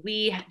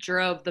we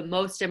drove the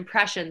most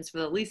impressions for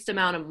the least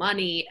amount of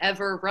money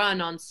ever run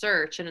on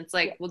search. And it's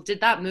like, well, did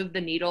that move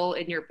the needle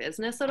in your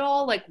business at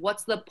all? Like,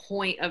 what's the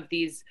point of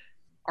these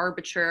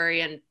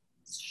arbitrary and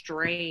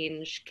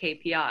strange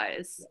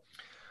KPIs?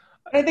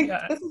 I think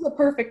this is a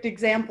perfect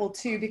example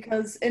too,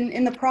 because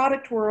in the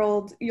product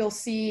world, you'll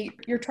see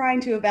you're trying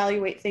to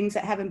evaluate things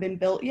that haven't been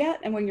built yet.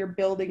 And when you're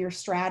building your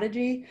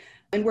strategy,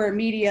 and where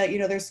media, you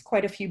know, there's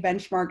quite a few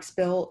benchmarks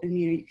built and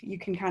you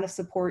can kind of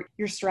support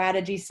your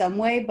strategy some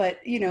way.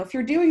 But, you know, if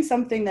you're doing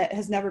something that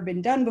has never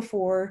been done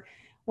before,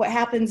 what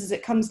happens is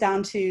it comes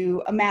down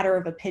to a matter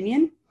of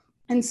opinion.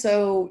 And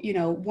so, you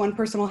know, one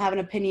person will have an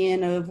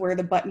opinion of where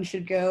the button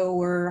should go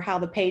or how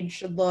the page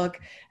should look,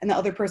 and the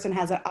other person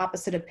has an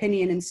opposite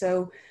opinion. And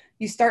so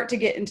you start to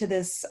get into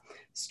this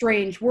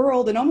strange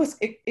world, and almost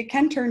it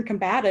can turn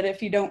combative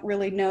if you don't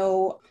really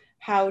know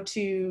how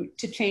to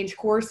change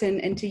course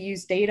and to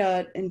use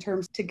data in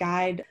terms to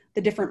guide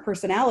the different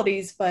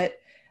personalities. But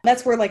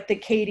that's where like the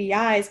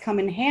KDIs come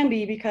in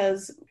handy,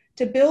 because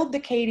to build the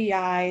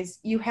KDIs,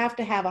 you have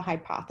to have a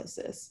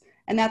hypothesis.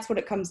 And that's what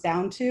it comes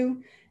down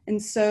to.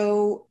 And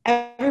so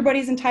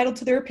everybody's entitled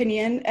to their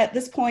opinion. At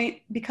this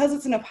point, because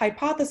it's a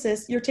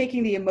hypothesis, you're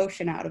taking the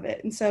emotion out of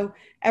it. And so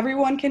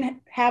everyone can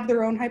have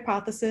their own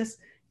hypothesis.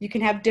 You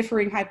can have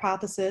differing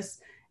hypotheses,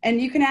 and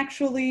you can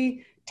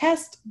actually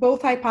test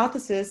both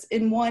hypotheses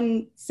in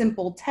one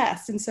simple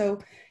test. And so,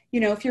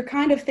 if you're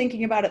kind of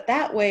thinking about it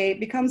that way, it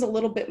becomes a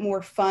little bit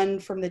more fun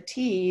from the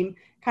team,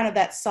 kind of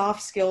that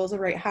soft skills of,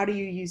 right, how do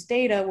you use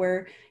data,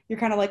 where you're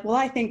kind of like, well,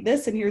 I think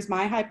this, and here's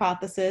my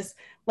hypothesis.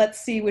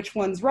 Let's see which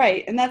one's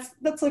right. And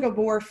that's like a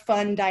more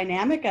fun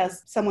dynamic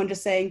as someone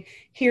just saying,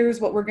 here's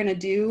what we're going to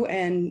do,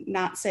 and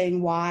not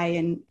saying why,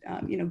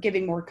 and,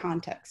 giving more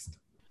context.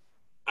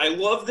 I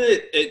love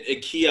that a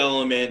key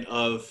element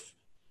of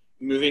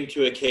moving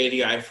to a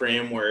KDI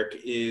framework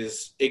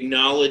is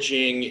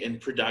acknowledging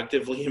and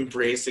productively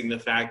embracing the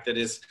fact that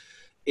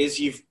as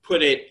you've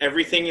put it,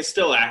 everything is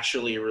still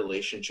actually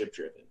relationship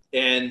driven.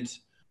 And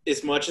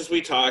as much as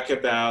we talk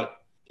about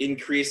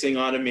increasing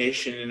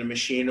automation in a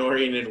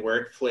machine-oriented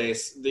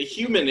workplace, the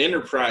human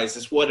enterprise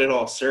is what it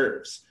all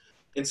serves.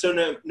 And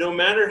so no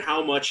matter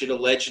how much it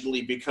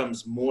allegedly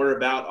becomes more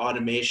about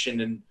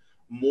automation and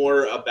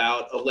more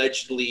about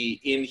allegedly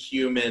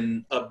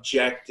inhuman,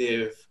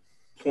 objective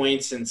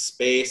points in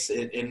space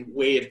and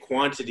weighed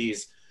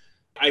quantities,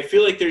 I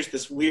feel like there's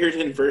this weird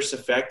inverse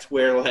effect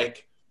where,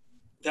 like,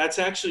 that's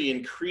actually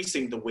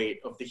increasing the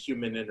weight of the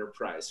human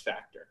enterprise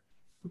factor.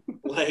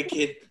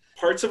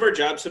 Parts of our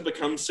jobs have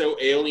become so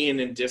alien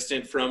and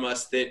distant from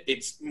us that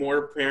it's more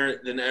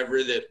apparent than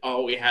ever that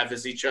all we have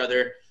is each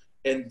other,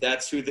 and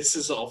that's who this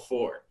is all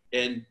for.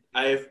 And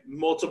I've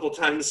multiple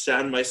times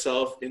found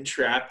myself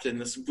entrapped in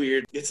this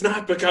weird, it's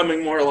not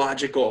becoming more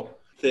logical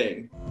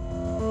thing.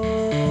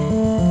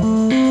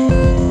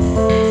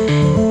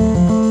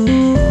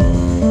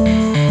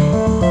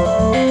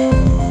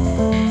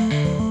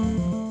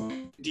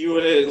 Do you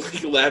want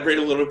to elaborate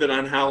a little bit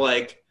on how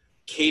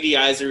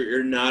KDIs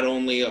are not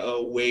only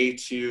a way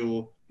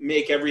to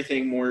make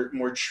everything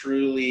more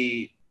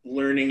truly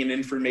learning and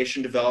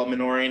information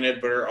development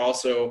oriented, but are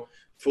also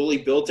fully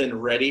built and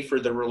ready for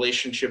the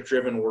relationship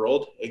driven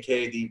world,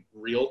 aka the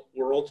real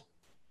world?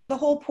 The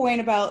whole point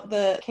about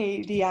the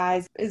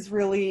KDIs is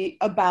really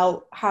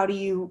about how do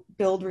you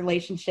build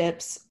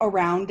relationships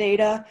around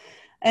data.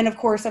 And of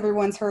course,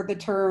 everyone's heard the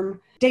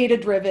term data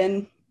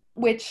driven,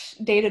 which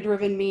data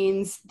driven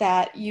means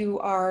that you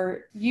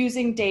are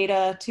using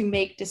data to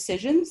make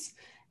decisions.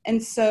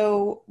 And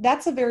so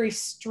that's a very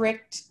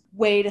strict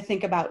way to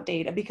think about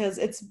data, because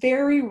it's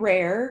very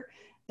rare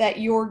that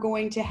you're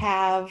going to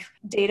have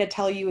data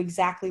tell you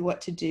exactly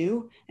what to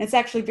do. And it's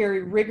actually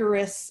very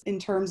rigorous in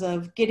terms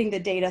of getting the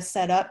data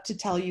set up to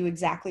tell you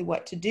exactly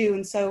what to do.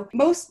 And so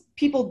most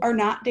people are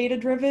not data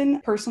driven.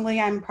 Personally,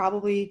 I'm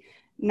probably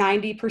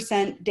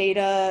 90%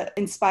 data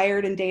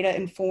inspired and data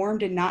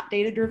informed and not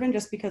data driven,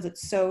 just because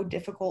it's so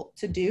difficult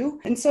to do.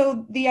 And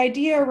so the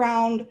idea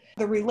around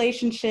the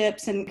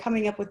relationships and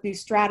coming up with new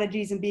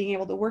strategies and being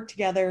able to work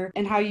together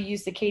and how you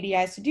use the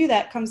KDIs to do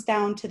that comes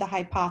down to the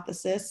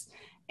hypothesis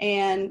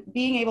and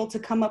being able to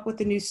come up with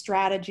a new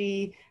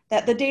strategy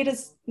that the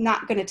data's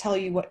not going to tell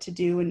you what to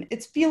do. And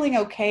it's feeling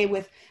okay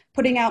with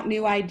putting out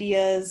new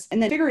ideas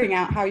and then figuring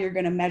out how you're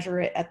going to measure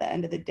it at the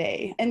end of the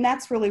day. And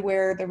that's really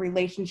where the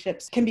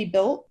relationships can be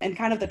built, and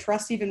kind of the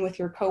trust even with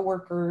your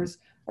coworkers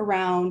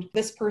around,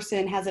 this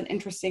person has an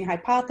interesting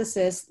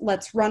hypothesis,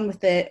 let's run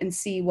with it and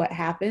see what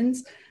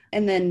happens.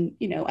 And then,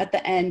 at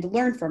the end,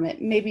 learn from it.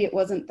 Maybe it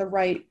wasn't the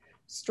right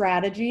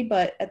strategy,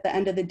 but at the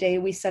end of the day,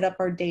 we set up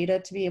our data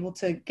to be able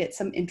to get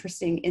some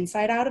interesting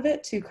insight out of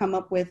it to come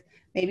up with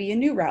maybe a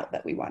new route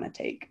that we want to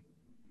take.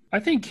 I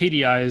think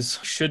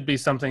KDIs should be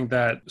something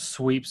that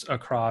sweeps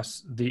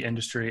across the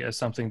industry as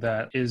something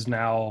that is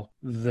now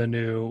the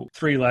new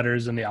 3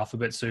 letters in the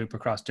alphabet soup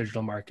across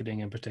digital marketing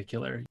in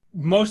particular.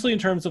 Mostly in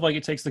terms of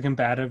it takes the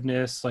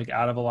combativeness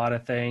out of a lot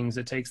of things.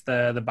 It takes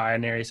the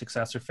binary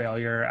success or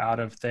failure out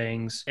of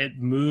things. It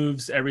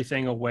moves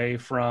everything away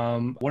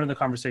from one of the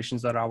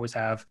conversations that I always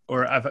have,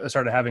 or I've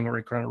started having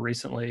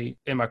recently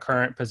in my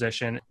current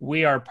position.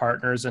 We are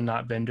partners and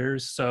not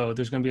vendors. So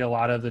there's going to be a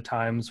lot of the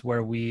times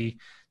where we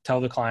tell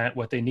the client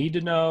what they need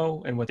to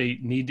know and what they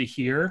need to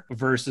hear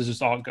versus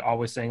just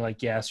always saying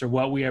yes, or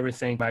what we ever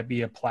think might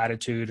be a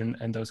platitude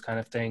and those kind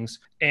of things.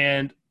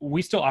 And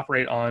we still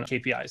operate on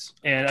KPIs.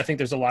 And I think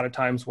there's a lot of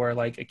times where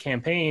a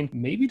campaign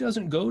maybe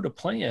doesn't go to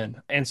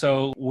plan. And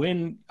so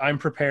when I'm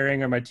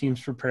preparing or my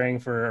team's preparing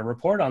for a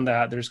report on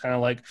that, there's kind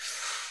of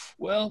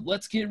well,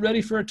 let's get ready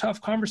for a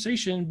tough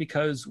conversation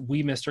because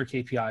we missed our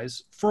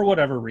KPIs for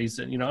whatever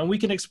reason, and we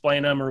can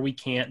explain them or we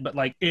can't, but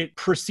it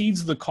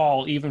precedes the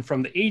call even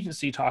from the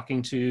agency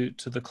talking to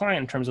the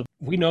client in terms of,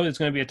 we know it's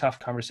going to be a tough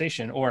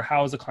conversation, or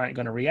how is the client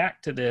going to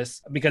react to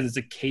this because it's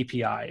a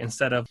KPI,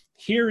 instead of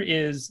here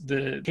is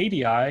the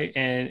KDI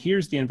and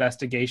here's the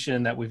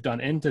investigation that we've done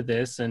into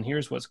this and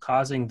here's what's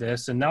causing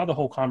this. And now the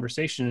whole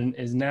conversation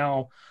is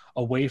now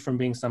away from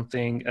being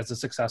something as a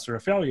success or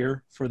a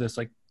failure for this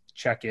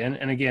check-in.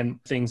 And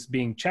again, things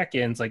being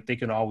check-ins, they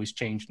can always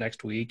change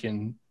next week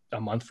and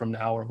a month from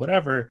now or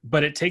whatever,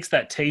 but it takes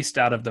that taste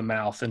out of the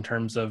mouth in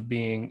terms of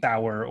being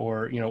sour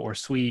or, or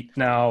sweet.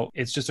 Now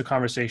it's just a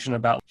conversation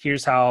about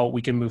here's how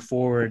we can move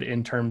forward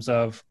in terms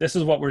of this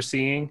is what we're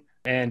seeing.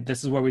 And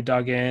this is where we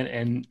dug in,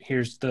 and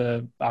here's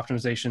the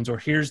optimizations, or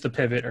here's the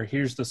pivot, or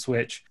here's the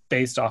switch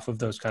based off of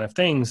those kind of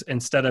things,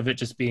 instead of it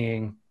just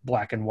being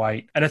black and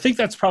white. And I think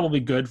that's probably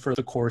good for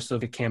the course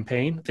of a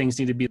campaign. Things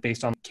need to be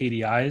based on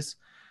KDIs.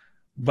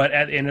 But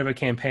at the end of a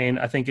campaign,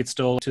 I think it's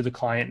still to the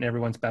client and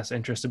everyone's best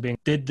interest of being,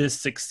 did this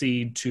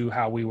succeed to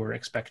how we were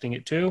expecting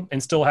it to?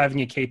 And still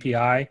having a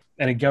KPI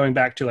and going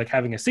back to like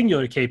having a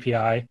singular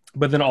KPI,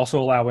 but then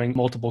also allowing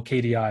multiple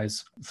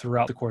KDIs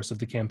throughout the course of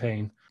the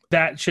campaign.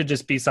 That should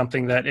just be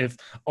something that if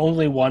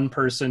only one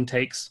person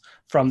takes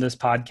from this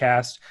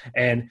podcast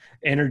and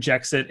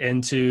interjects it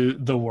into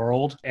the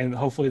world, and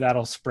hopefully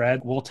that'll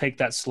spread, we'll take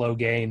that slow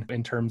gain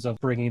in terms of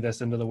bringing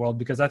this into the world,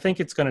 because I think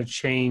it's going to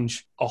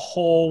change a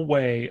whole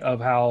way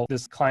of how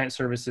this client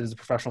services,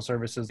 professional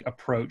services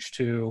approach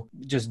to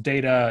just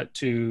data,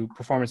 to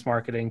performance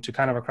marketing, to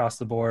kind of across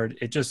the board.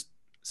 It just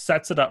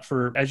sets it up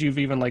for, as you've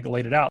even like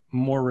laid it out,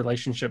 more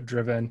relationship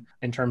driven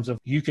in terms of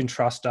you can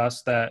trust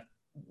us that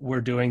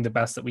we're doing the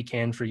best that we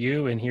can for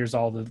you. And here's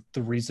all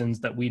the reasons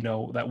that we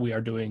know that we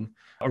are doing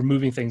or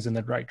moving things in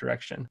the right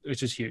direction,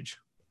 which is huge.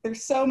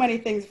 There's so many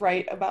things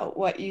right about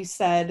what you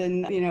said.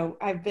 And,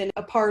 I've been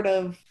a part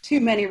of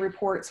too many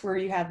reports where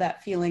you have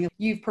that feeling of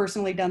you've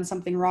personally done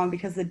something wrong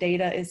because the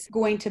data is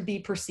going to be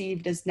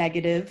perceived as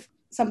negative.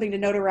 Something to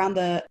note around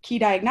the key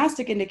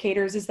diagnostic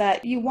indicators is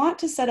that you want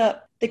to set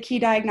up the key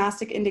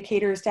diagnostic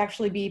indicators to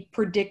actually be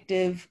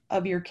predictive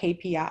of your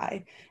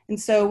KPI. And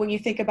so when you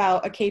think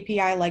about a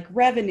KPI like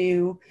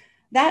revenue,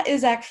 that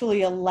is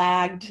actually a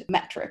lagged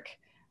metric.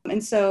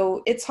 And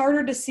so it's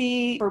harder to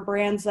see for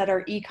brands that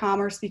are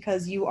e-commerce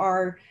because you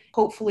are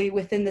hopefully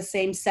within the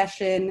same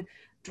session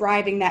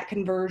driving that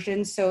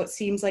conversion. So it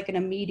seems like an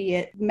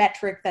immediate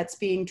metric that's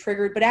being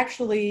triggered. But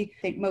actually,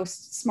 I think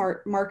most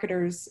smart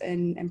marketers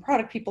and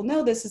product people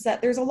know this, is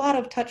that there's a lot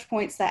of touch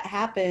points that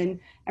happen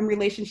and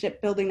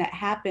relationship building that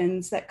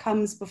happens that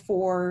comes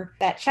before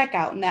that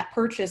checkout and that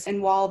purchase.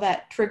 And while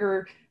that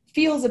trigger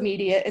feels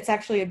immediate, it's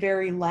actually a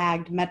very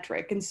lagged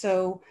metric. And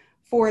so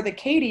for the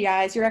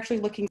KDIs, you're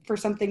actually looking for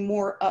something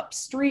more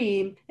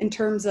upstream in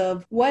terms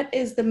of what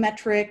is the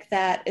metric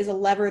that is a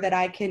lever that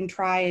I can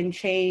try and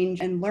change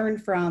and learn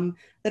from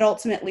that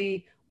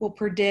ultimately will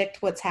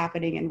predict what's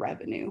happening in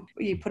revenue.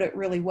 You put it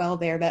really well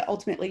there that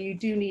ultimately you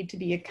do need to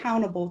be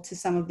accountable to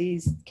some of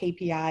these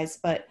KPIs,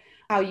 but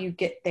how you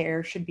get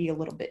there should be a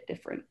little bit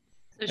different.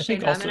 So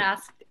Shane, I'm going to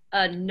ask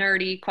a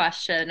nerdy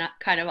question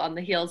kind of on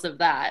the heels of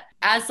that.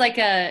 As like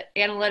a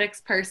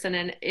analytics person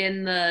and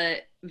in the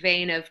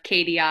vein of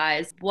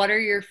KDIs, what are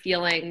your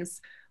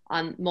feelings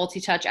on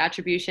multi-touch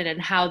attribution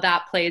and how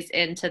that plays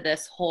into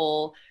this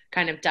whole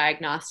kind of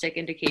diagnostic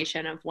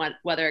indication of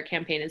whether a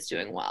campaign is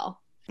doing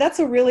well? That's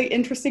a really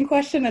interesting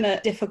question and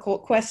a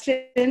difficult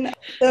question.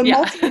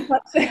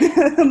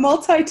 The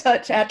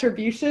multi-touch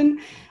attribution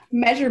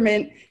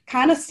measurement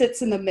kind of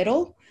sits in the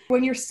middle.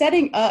 When you're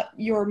setting up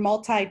your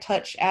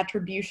multi-touch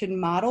attribution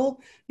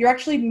model, you're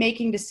actually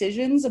making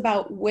decisions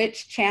about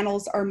which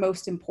channels are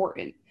most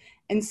important.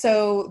 And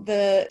so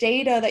the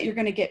data that you're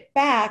going to get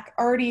back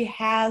already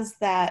has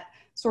that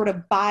sort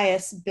of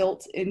bias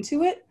built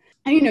into it.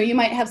 And, you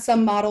might have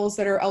some models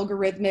that are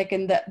algorithmic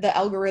and the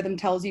algorithm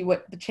tells you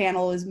what the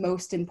channel is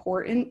most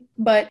important,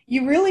 but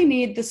you really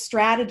need the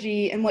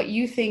strategy and what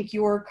you think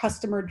your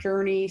customer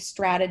journey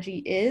strategy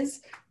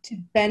is to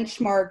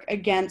benchmark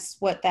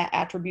against what that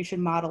attribution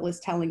model is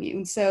telling you.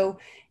 And so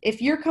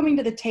if you're coming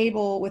to the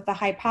table with the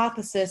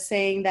hypothesis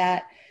saying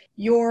that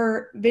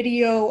your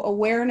video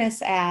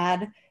awareness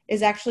ad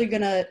is actually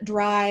going to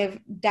drive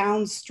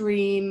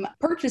downstream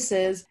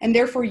purchases, and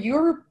therefore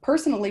you're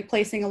personally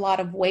placing a lot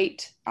of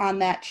weight on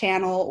that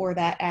channel or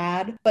that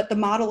ad, but the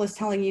model is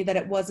telling you that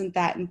it wasn't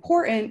that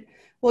important,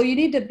 well, you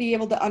need to be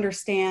able to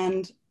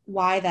understand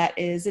why that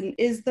is. And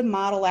is the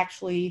model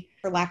actually,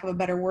 for lack of a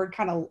better word,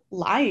 kind of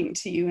lying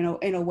to you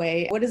in a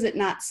way? What is it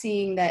not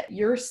seeing that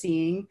you're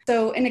seeing?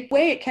 So in a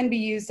way, it can be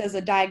used as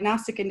a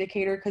diagnostic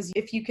indicator, because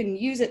if you can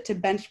use it to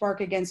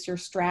benchmark against your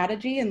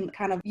strategy and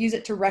kind of use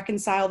it to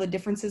reconcile the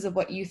differences of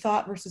what you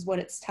thought versus what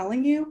it's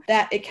telling you,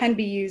 that it can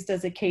be used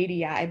as a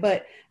KDI.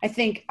 But I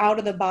think out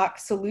of the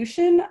box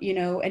solution,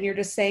 and you're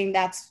just saying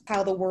that's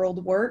how the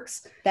world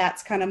works,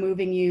 that's kind of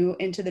moving you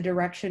into the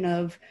direction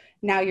of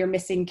now you're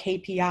missing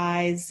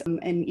KPIs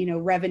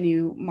and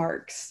revenue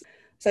marks.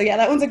 So yeah,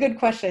 that one's a good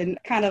question.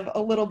 Kind of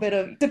a little bit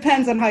of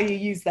depends on how you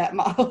use that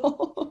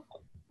model.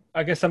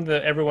 I guess something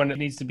that everyone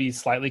needs to be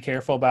slightly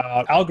careful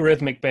about.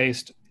 Algorithmic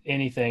based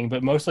anything,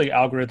 but mostly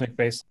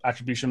algorithmic-based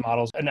attribution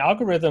models. An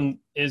algorithm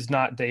is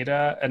not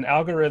data. An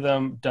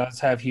algorithm does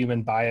have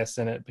human bias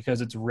in it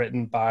because it's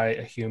written by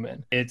a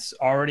human. It's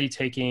already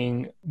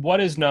taking what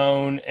is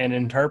known and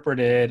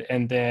interpreted,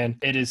 and then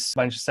it is a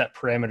bunch of set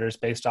parameters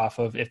based off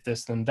of if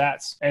this, then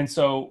that's. And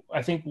so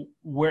I think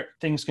where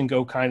things can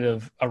go kind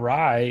of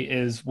awry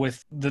is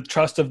with the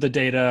trust of the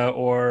data,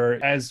 or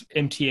as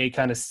MTA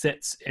kind of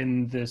sits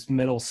in this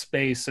middle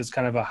space as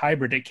kind of a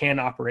hybrid, it can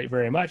operate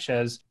very much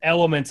as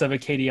elements of a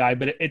KDI,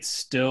 but it's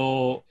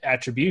still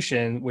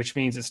attribution, which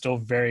means it's still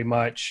very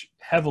much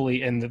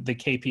heavily in the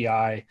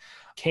KPI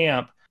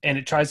camp. And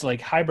it tries to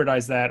like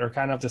hybridize that or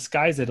kind of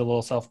disguise it a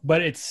little self,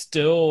 but it's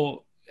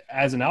still,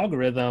 as an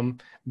algorithm,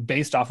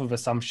 based off of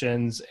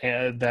assumptions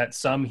that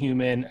some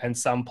human and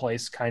some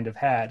place kind of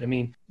had. I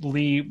mean,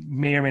 Lee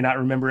may or may not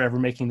remember ever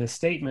making this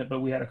statement,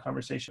 but we had a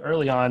conversation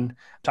early on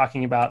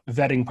talking about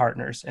vetting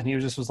partners. And he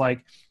was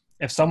like,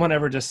 if someone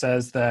ever just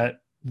says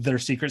that their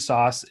secret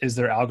sauce is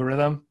their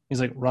algorithm,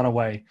 he's like, run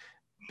away.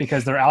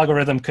 Because their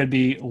algorithm could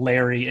be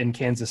Larry in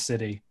Kansas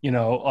City,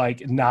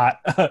 like not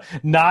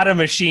a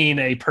machine,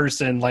 a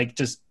person, like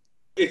just.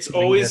 It's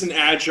always an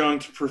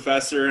adjunct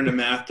professor in a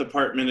math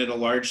department at a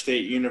large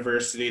state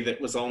university that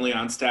was only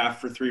on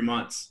staff for 3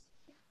 months.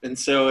 And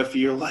so if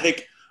you're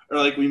like,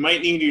 we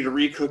might need you to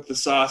recook the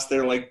sauce,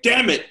 they're like,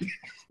 damn it.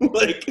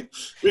 Like,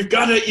 we've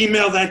got to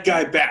email that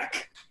guy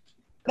back.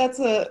 That's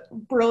a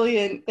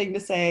brilliant thing to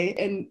say.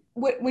 And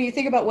when you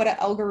think about what an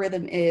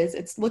algorithm is,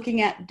 it's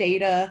looking at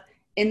data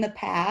in the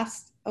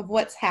past of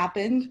what's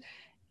happened,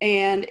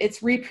 and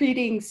it's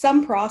repeating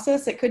some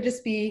process. It could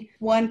just be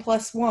 1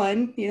 +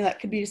 1, that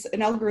could be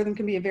an algorithm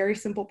can be a very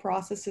simple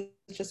process.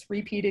 It's just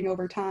repeating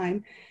over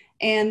time.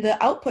 And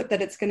the output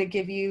that it's going to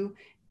give you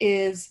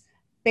is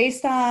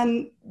based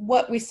on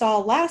what we saw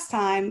last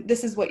time,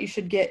 this is what you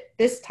should get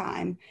this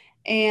time.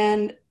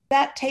 And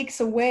that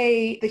takes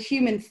away the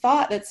human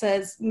thought that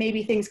says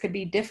maybe things could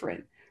be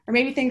different, or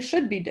maybe things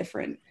should be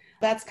different.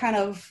 That's kind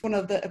of one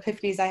of the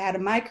epiphanies I had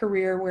in my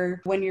career,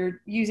 where when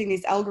you're using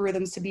these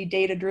algorithms to be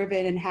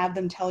data-driven and have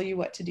them tell you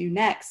what to do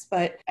next,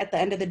 but at the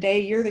end of the day,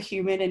 you're the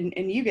human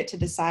and you get to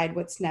decide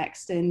what's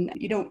next, and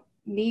you don't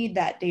need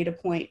that data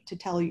point to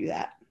tell you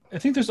that. I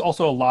think there's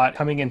also a lot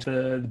coming into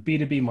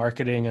B2B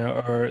marketing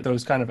or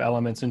those kind of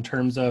elements in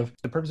terms of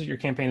the purpose of your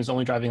campaign is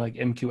only driving like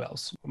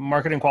MQLs,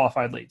 marketing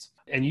qualified leads.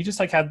 And you just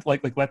have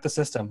let the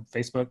system,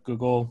 Facebook,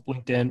 Google,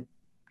 LinkedIn,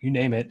 you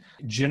name it,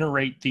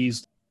 generate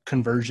these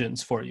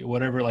conversions for you,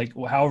 whatever,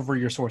 however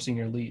you're sourcing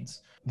your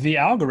leads. The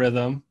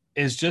algorithm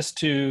is just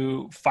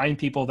to find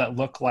people that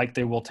look like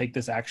they will take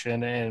this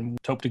action and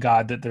hope to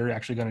God that they're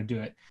actually going to do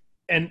it.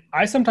 And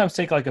I sometimes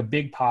take a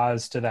big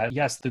pause to that.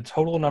 Yes, the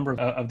total number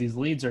of these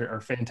leads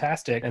are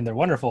fantastic and they're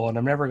wonderful. And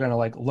I'm never going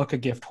to look a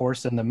gift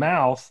horse in the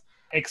mouth,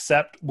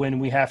 except when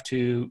we have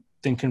to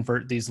then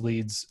convert these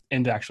leads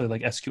into actually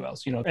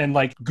SQLs,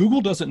 and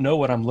Google doesn't know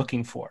what I'm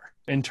looking for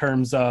in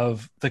terms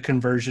of the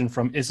conversion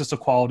from, is this a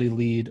quality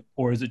lead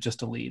or is it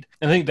just a lead?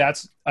 And I think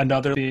that's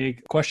another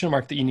big question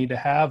mark that you need to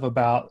have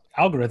about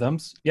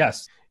algorithms.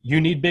 Yes, you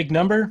need big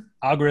number,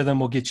 algorithm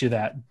will get you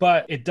that,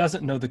 but it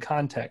doesn't know the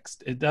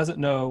context. It doesn't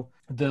know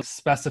the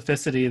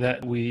specificity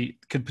that we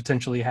could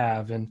potentially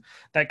have. And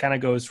that kind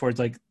of goes towards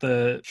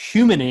the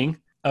humaning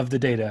of the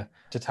data,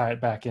 to tie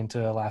it back into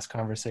the last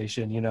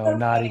conversation,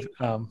 not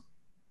even,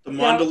 the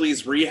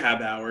Mondelez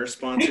Rehab Hour,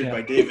 sponsored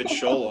by David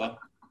Shola.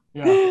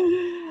 Yeah.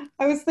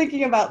 I was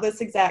thinking about this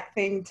exact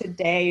thing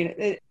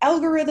today.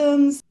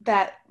 Algorithms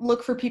that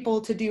look for people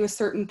to do a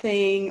certain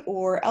thing,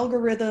 or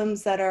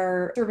algorithms that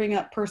are serving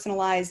up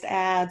personalized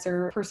ads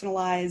or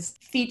personalized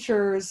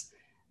features,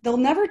 they'll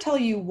never tell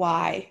you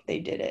why they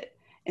did it.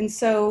 And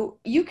so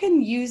you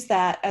can use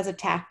that as a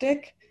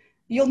tactic.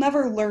 You'll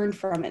never learn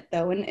from it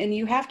though. And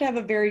you have to have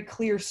a very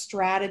clear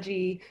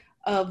strategy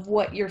of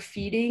what you're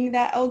feeding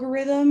that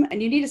algorithm.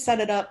 And you need to set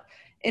it up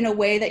in a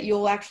way that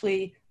you'll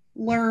actually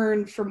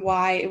learn from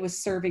why it was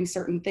serving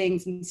certain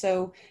things. And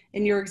so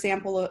in your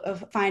example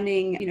of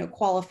finding,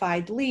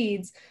 qualified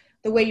leads,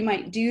 the way you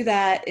might do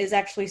that is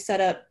actually set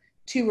up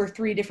 2 or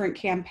 3 different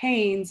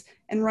campaigns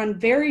and run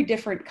very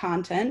different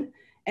content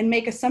and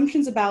make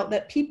assumptions about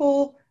that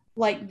people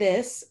like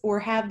this or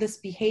have this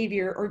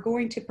behavior are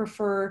going to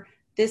prefer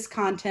this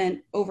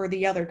content over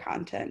the other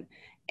content.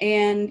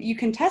 And you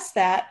can test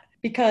that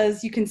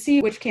because you can see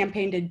which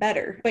campaign did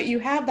better, but you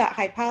have that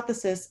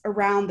hypothesis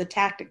around the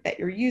tactic that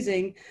you're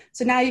using.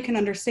 So now you can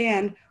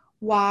understand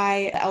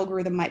why the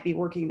algorithm might be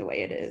working the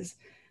way it is.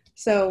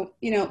 So,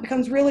 it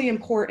becomes really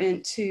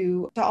important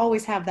to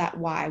always have that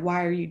why.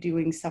 Why are you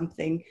doing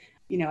something,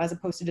 as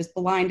opposed to just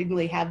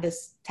blindly have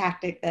this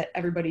tactic that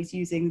everybody's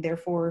using,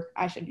 therefore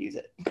I should use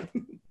it.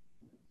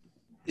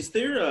 Is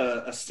there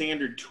a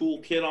standard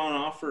toolkit on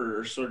offer,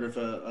 or sort of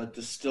a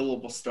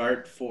distillable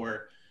start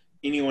for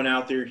anyone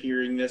out there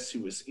hearing this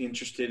who is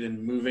interested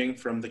in moving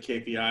from the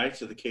KPI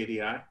to the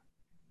KDI?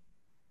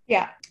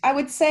 Yeah, I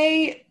would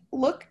say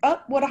look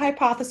up what a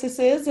hypothesis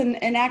is. And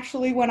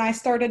actually, when I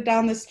started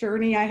down this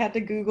journey, I had to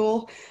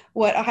Google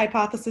what a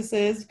hypothesis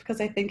is,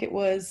 because I think it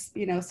was,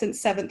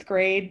 since 7th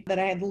grade that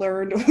I had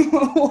learned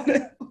what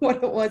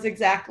it was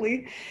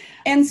exactly.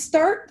 And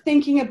start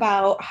thinking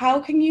about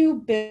how can you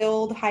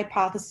build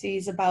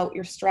hypotheses about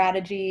your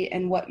strategy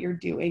and what you're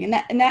doing.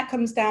 And that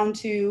comes down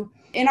to,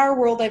 in our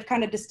world, I've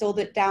kind of distilled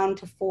it down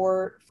to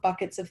 4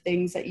 buckets of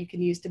things that you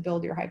can use to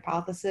build your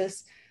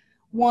hypothesis.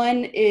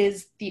 One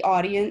is the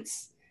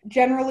audience.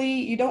 Generally,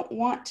 you don't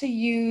want to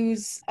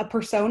use a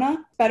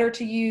persona. Better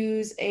to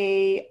use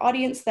a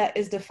audience that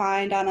is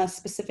defined on a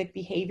specific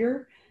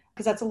behavior,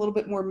 because that's a little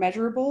bit more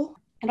measurable.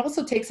 It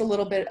also takes a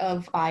little bit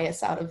of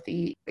bias out of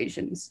the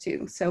equations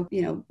too. So,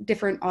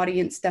 different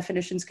audience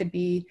definitions could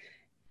be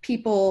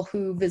people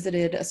who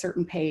visited a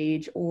certain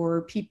page,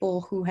 or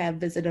people who have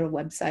visited a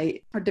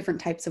website, or different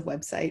types of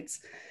websites.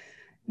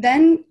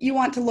 Then you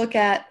want to look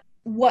at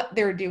what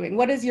they're doing.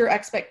 What is your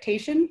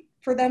expectation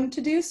for them to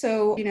do?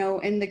 So,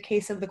 in the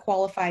case of the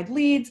qualified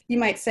leads, you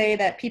might say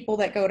that people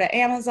that go to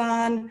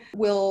Amazon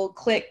will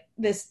click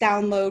this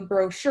download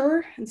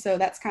brochure. And so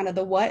that's kind of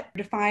the what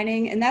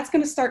defining, and that's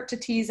going to start to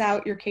tease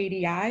out your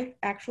KDI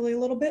actually a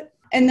little bit.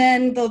 And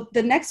then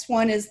the next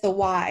one is the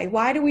why.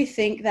 Why do we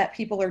think that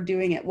people are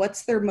doing it?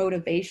 What's their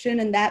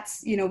motivation? And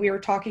that's, we were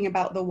talking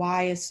about the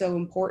why is so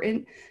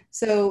important.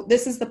 So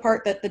this is the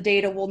part that the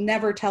data will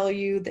never tell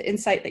you, the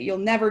insight that you'll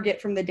never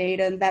get from the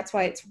data. And that's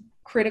why it's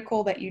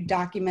critical that you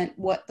document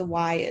what the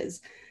why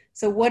is.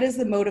 So what is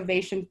the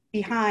motivation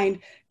behind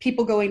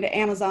people going to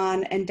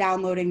Amazon and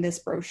downloading this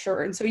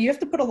brochure? And so you have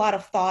to put a lot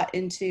of thought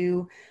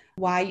into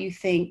why you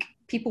think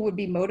people would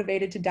be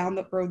motivated to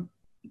download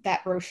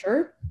that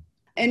brochure.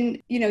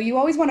 And, you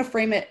always want to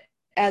frame it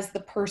as the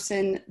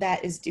person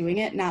that is doing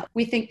it. Not,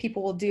 we think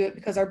people will do it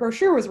because our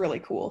brochure was really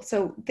cool.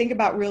 So think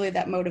about really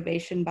that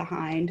motivation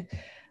behind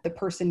the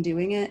person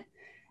doing it.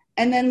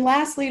 And then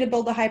lastly, to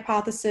build a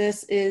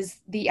hypothesis is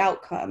the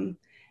outcome.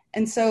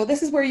 And so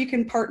this is where you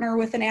can partner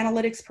with an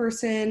analytics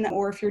person,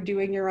 or if you're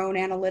doing your own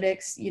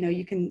analytics,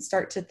 you can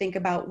start to think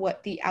about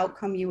what the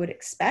outcome you would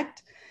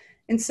expect.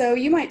 And so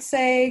you might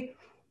say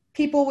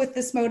people with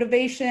this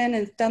motivation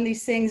and done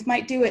these things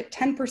might do it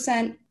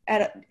 10%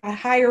 at a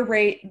higher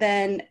rate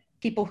than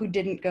people who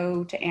didn't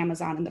go to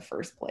Amazon in the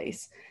first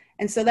place.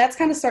 And so that's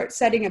kind of start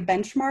setting a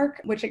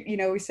benchmark, which,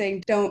 we're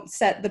saying don't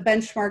set the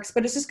benchmarks,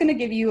 but it's just going to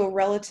give you a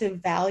relative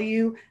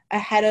value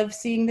ahead of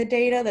seeing the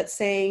data that's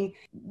saying,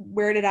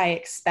 where did I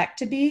expect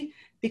to be?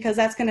 Because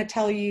that's going to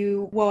tell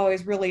you, well, I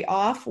was really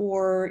off,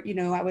 or,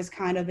 I was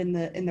kind of in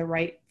the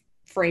right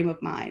frame of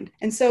mind.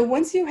 And so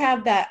once you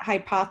have that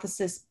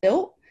hypothesis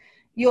built,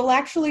 you'll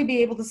actually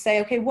be able to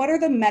say, okay, what are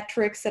the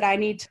metrics that I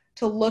need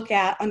to look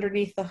at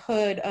underneath the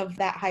hood of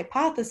that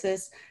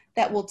hypothesis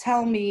that will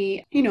tell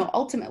me,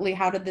 ultimately,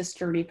 how did this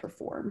journey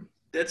perform?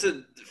 That's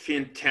a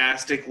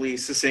fantastically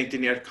succinct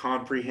and yet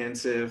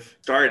comprehensive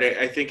start.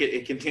 I think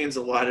it contains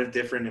a lot of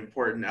different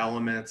important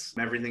elements,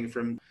 everything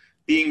from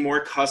being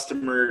more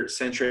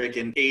customer-centric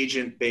and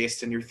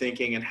agent-based in your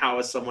thinking and how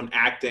is someone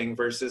acting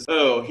versus,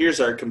 oh, here's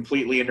our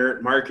completely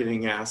inert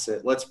marketing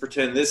asset. Let's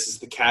pretend this is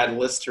the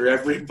catalyst to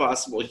every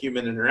possible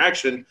human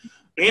interaction.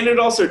 And it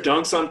also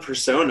dunks on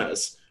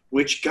personas,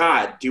 which,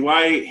 God, do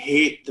I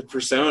hate the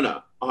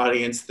persona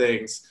audience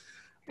things.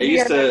 I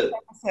used to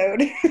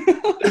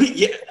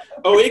yeah.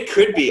 Oh, it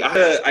could be. I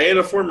had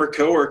a former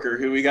coworker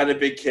who we got a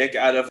big kick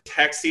out of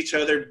text each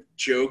other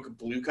joke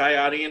blue guy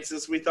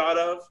audiences we thought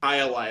of.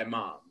 Highlight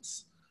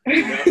moms.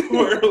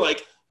 Or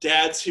like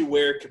dads who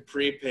wear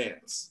capri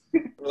pants.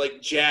 Or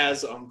like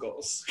jazz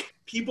uncles.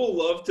 People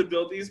love to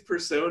build these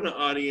persona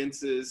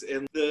audiences,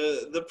 and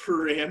the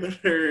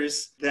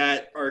parameters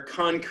that are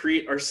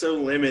concrete are so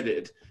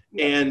limited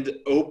and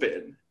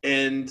open.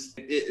 And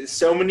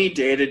so many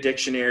data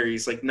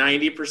dictionaries, like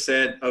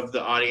 90% of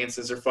the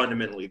audiences are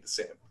fundamentally the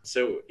same.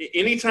 So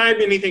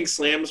anytime anything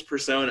slams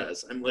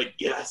personas, I'm like,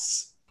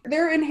 yes.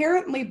 They're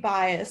inherently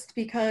biased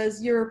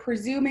because you're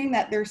presuming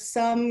that there's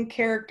some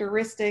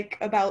characteristic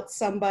about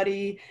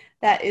somebody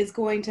that is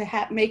going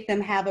to make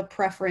them have a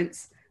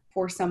preference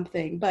for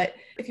something. But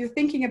if you're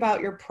thinking about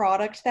your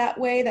product that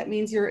way, that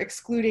means you're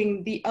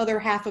excluding the other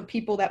half of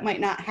people that might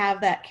not have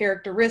that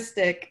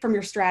characteristic from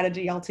your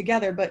strategy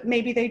altogether, but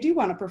maybe they do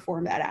want to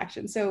perform that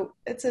action. So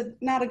it's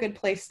not a good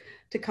place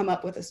to come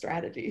up with a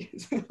strategy.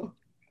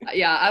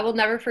 Yeah, I will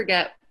never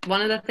forget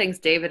one of the things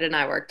David and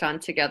I worked on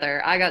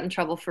together. I got in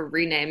trouble for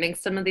renaming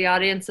some of the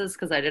audiences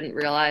because I didn't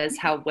realize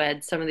how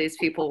wed some of these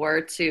people were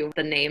to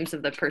the names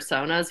of the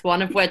personas,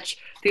 one of which,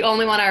 the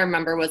only one I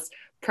remember was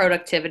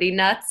productivity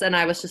nuts. And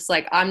I was just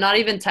like, I'm not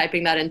even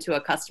typing that into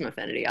a custom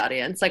affinity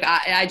audience. Like,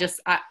 I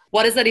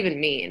what does that even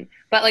mean?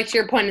 But like, to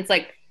your point, it's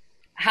like,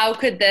 how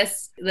could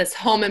this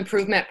home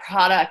improvement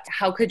product,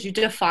 how could you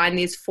define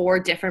these 4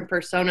 different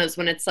personas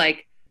when it's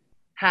like,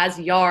 has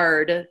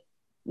yard,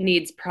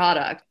 needs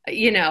product,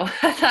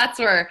 that's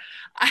where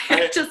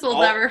I just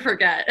will never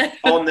forget.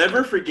 I'll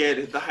never forget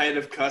at the height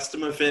of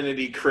custom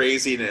affinity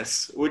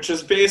craziness, which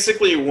is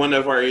basically one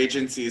of our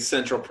agency's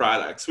central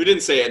products. We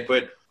didn't say it,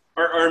 but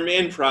our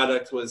main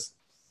product was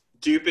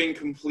duping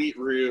complete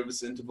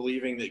rubes into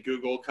believing that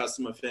Google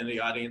custom affinity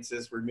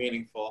audiences were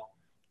meaningful.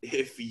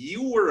 If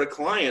you were a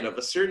client of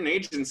a certain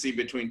agency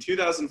between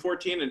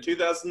 2014 and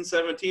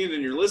 2017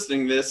 and you're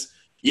listening to this,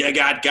 you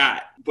got.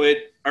 But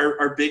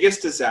our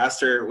biggest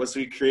disaster was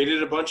we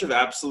created a bunch of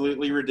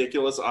absolutely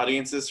ridiculous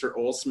audiences for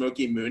Old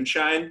Smoky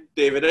Moonshine.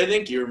 David, I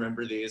think you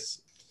remember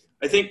these.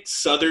 I think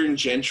Southern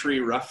Gentry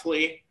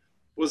roughly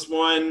was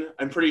one.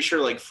 I'm pretty sure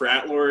like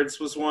Frat Lords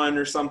was one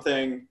or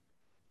something.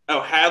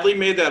 Oh, Hadley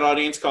made that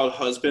audience called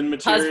Husband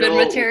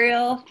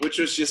Material. Which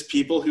was just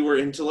people who were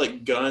into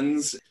like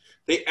guns.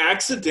 They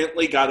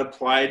accidentally got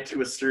applied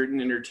to a certain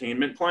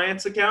entertainment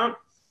client's account.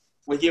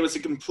 Like it was a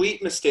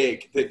complete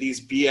mistake that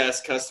these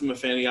BS custom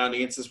affinity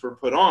audiences were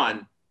put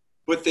on,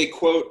 but they,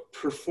 quote,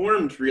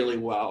 performed really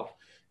well.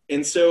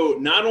 And so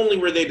not only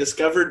were they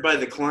discovered by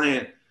the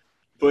client,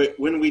 but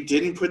when we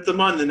didn't put them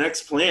on the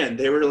next plan,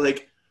 they were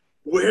like,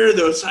 where are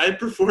those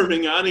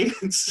high-performing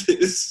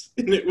audiences?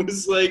 And it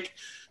was like,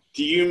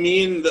 do you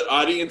mean the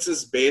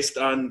audiences based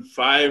on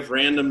 5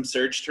 random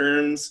search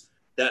terms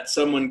that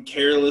someone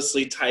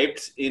carelessly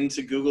typed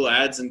into Google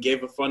Ads and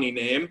gave a funny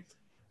name?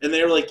 And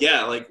they were like,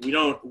 yeah, like we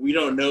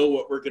don't know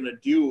what we're going to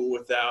do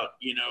without,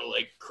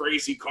 like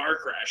crazy car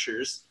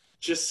crashers.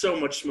 Just so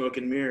much smoke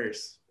and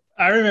mirrors.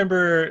 I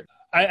remember,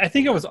 I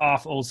think I was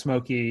off Old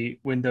Smoky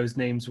when those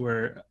names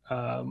were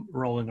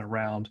rolling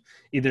around.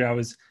 Either I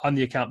was on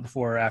the account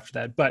before or after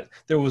that. But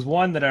there was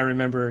one that I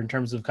remember in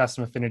terms of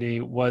custom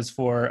affinity was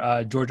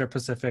for Georgia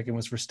Pacific and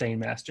was for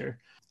Stainmaster.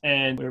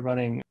 And we were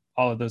running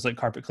all of those like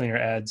carpet cleaner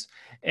ads.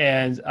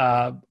 And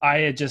I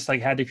had just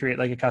like had to create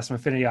like a custom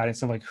affinity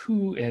audience. I'm like,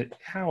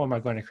 how am I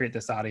going to create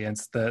this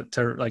audience to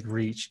like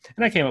reach?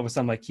 And I came up with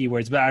some like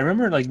keywords, but I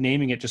remember like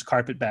naming it just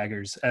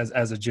carpetbaggers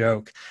as a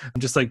joke.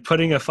 I'm just like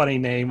putting a funny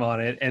name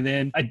on it. And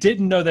then I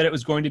didn't know that it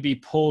was going to be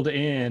pulled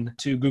in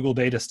to Google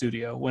Data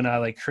Studio when I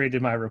like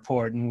created my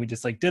report, and we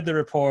just like did the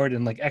report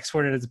and like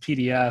exported it as a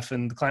PDF.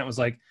 And the client was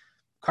like,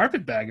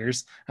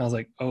 carpetbaggers? And I was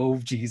like, oh,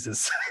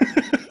 Jesus.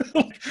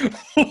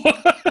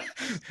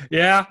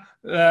 Yeah,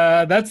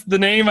 that's the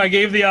name I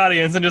gave the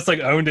audience, and just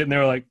like owned it. And they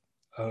were like,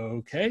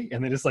 okay.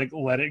 And they just like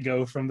let it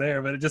go from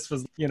there. But it just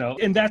was,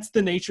 and that's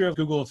the nature of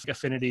Google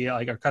Affinity,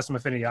 like our custom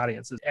affinity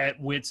audiences at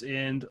wit's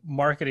end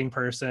marketing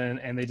person.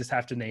 And they just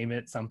have to name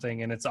it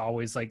something. And it's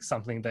always like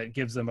something that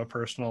gives them a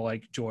personal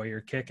like joy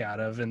or kick out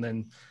of. And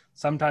then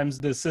sometimes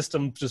the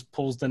system just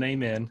pulls the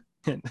name in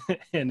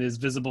and is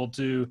visible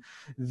to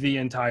the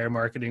entire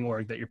marketing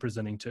org that you're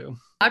presenting to.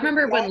 I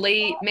remember when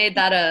Lee made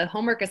that a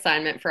homework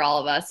assignment for all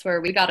of us,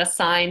 where we got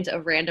assigned a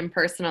random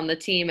person on the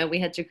team and we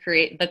had to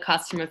create the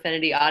custom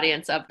affinity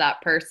audience of that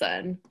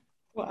person.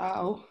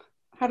 Wow.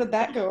 How did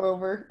that go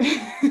over?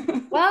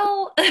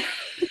 Well, I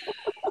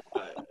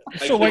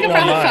can probably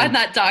find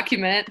that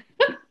document.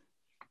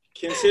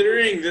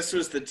 Considering this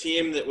was the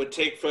team that would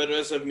take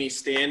photos of me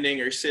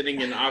standing or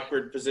sitting in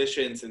awkward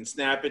positions and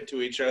snap it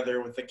to each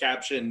other with the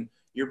caption,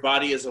 "Your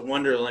body is a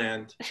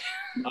wonderland,"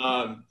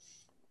 I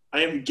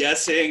am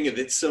guessing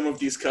that some of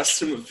these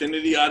custom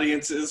affinity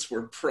audiences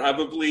were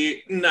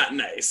probably not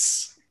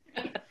nice.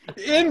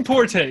 In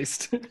poor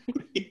taste.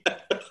 Yeah.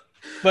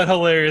 But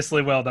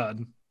hilariously well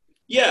done.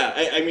 Yeah,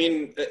 I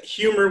mean,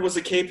 humor was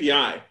a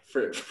KPI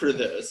for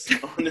those,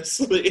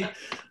 honestly.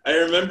 I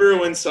remember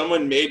when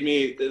someone made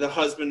me the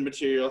husband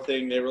material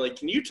thing, they were like,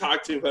 can you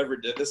talk to whoever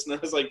did this? And I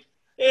was like,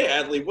 hey,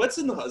 Adley, what's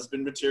in the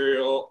husband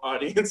material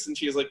audience? And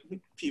she was like,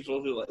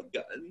 people who like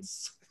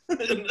guns.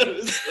 And I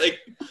was like,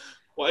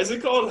 why is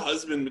it called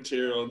husband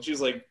material? And she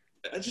was like,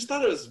 I just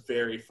thought it was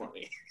very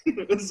funny.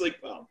 I was like,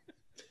 well,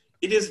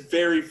 it is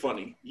very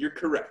funny. You're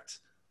correct.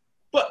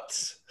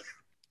 But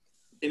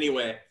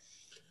anyway,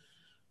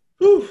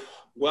 whew,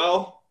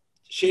 well,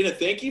 Shayna,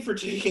 thank you for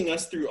taking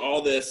us through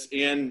all this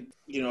and,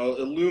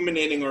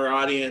 illuminating our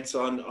audience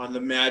on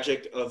the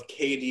magic of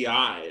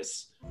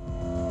KDIs.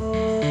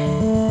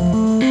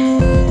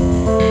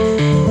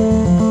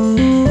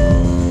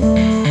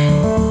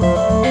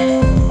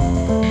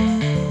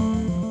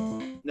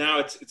 Now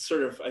it's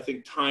sort of, I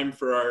think, time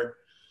for our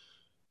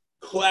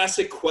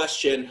classic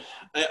question.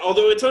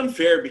 Although it's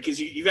unfair because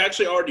you've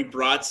actually already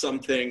brought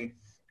something,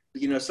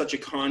 such a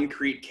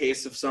concrete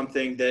case of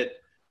something that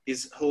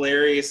is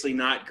hilariously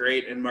not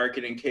great in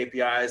marketing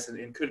KPIs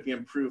and could be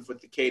improved with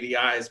the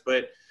KDIs.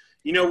 But,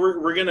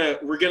 we're gonna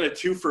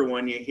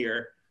 2-for-1 you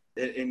here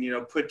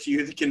and put to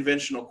you the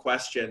conventional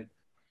question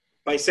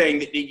by saying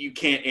that you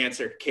can't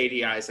answer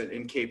KDIs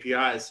and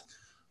KPIs.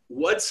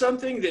 What's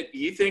something that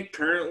you think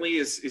currently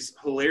is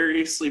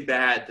hilariously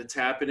bad that's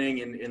happening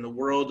in the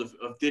world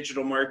of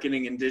digital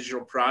marketing and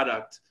digital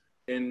product?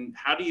 And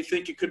how do you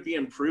think it could be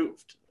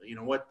improved?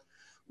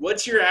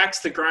 What's your axe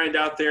to grind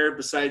out there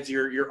besides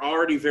your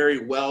already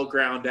very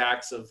well-ground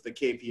axe of the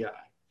KPI?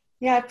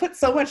 Yeah, I put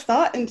so much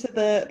thought into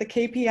the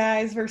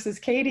KPIs versus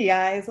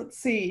KDIs. Let's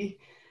see.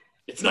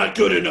 It's not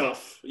good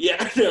enough.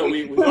 Yeah, no,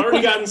 we've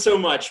already gotten so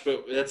much,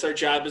 but that's our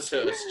job as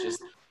hosts,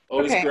 just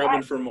always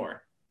grubbing for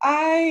more.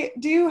 I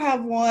do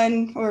have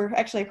one, or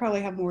actually I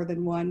probably have more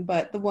than one,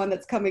 but the one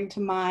that's coming to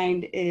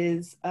mind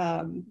is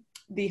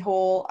the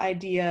whole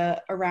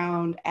idea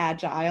around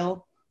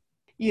agile.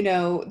 You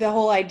know, the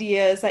whole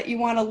idea is that you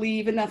want to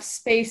leave enough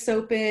space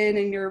open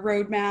in your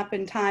roadmap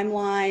and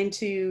timeline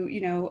to,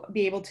 you know,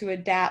 be able to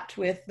adapt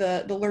with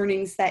the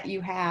learnings that you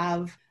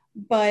have.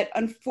 But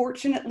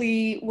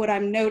unfortunately, what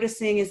I'm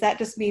noticing is that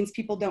just means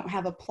people don't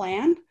have a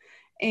plan.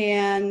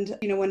 And,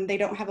 you know, when they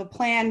don't have a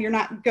plan, you're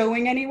not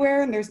going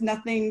anywhere and there's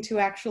nothing to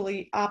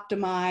actually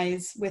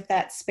optimize with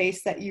that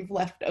space that you've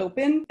left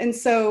open. And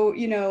so,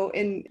 you know,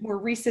 in more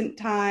recent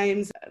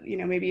times, you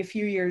know, maybe a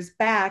few years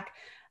back,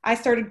 I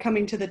started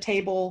coming to the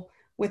table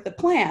with a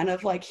plan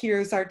of like,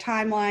 here's our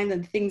timeline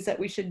and things that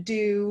we should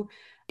do.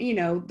 You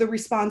know, the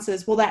response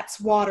is, well, that's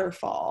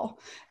waterfall.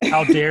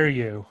 How dare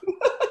you?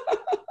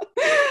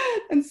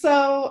 And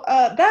so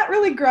that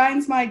really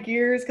grinds my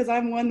gears because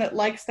I'm one that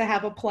likes to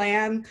have a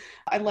plan.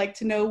 I like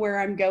to know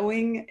where I'm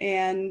going.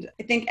 And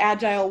I think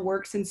Agile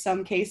works in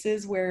some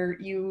cases where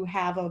you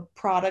have a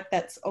product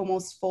that's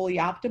almost fully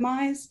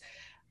optimized.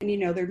 And, you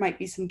know, there might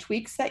be some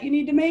tweaks that you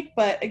need to make.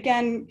 But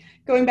again,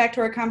 going back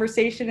to our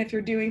conversation, if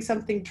you're doing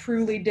something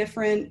truly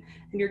different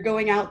and you're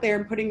going out there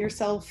and putting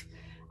yourself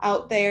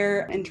out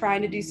there and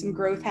trying to do some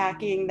growth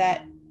hacking,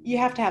 that you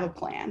have to have a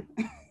plan.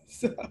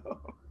 So...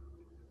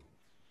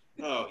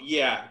 Oh,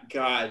 yeah,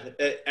 God.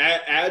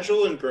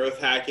 Agile and growth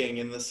hacking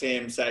in the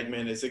same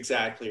segment is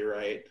exactly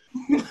right.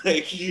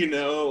 Like, you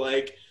know,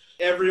 like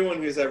everyone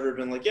who's ever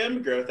been like, yeah, I'm a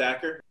growth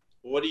hacker.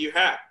 What do you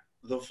hack?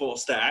 The full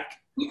stack.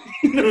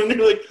 You know, and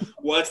you're like,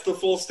 what's the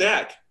full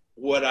stack?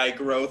 What I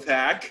growth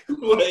hack?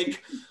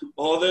 Like,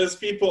 all those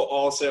people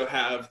also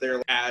have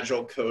their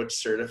Agile coach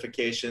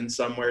certification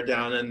somewhere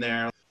down in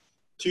there.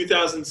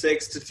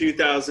 2006 to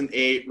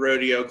 2008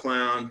 rodeo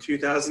clown,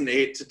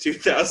 2008 to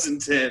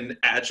 2010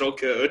 agile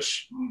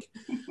coach.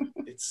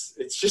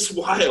 It's just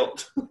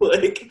wild.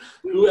 Like,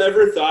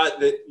 whoever thought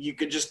that you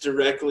could just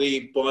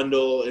directly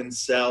bundle and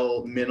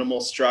sell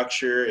minimal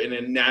structure in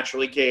a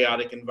naturally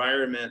chaotic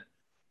environment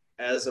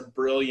as a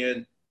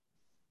brilliant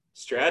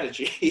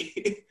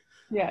strategy.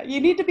 Yeah, you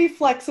need to be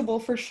flexible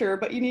for sure,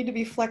 but you need to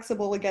be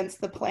flexible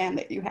against the plan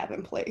that you have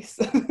in place.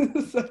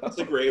 So. That's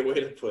a great way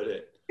to put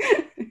it.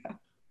 Yeah.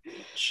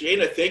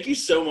 Shana, thank you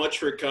so much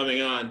for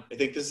coming on. I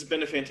think this has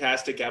been a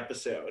fantastic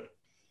episode.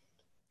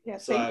 Yeah,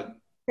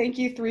 thank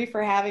you three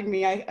for having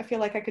me. I feel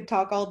like I could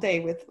talk all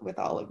day with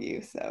all of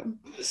you. So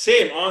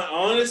same.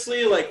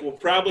 Honestly, like we'll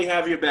probably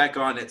have you back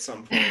on at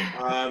some point.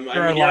 For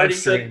our live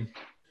stream.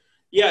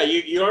 Yeah,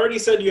 you already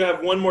said you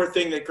have one more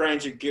thing that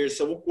grinds your gears,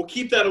 so we'll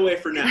keep that away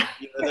for now.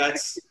 You know,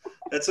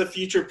 that's a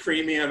future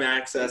premium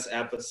access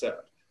episode.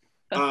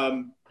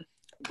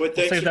 But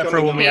thanks save for that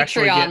for when we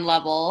actually Patreon get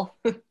level.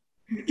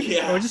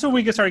 Yeah, just when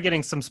we can start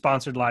getting some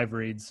sponsored live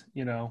reads,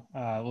 you know,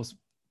 we'll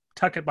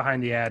tuck it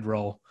behind the ad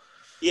roll.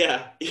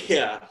 Yeah.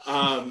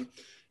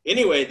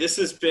 Anyway, this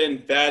has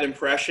been Bad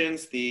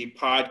Impressions, the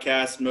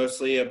podcast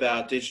mostly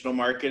about digital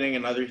marketing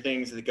and other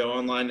things that go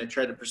online and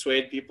try to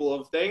persuade people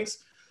of things.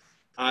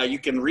 You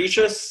can reach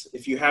us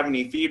if you have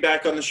any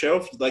feedback on the show,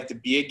 if you'd like to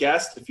be a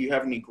guest, if you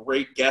have any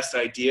great guest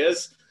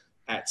ideas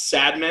at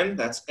Sadmin,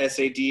 that's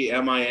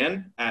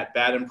SADMIN, at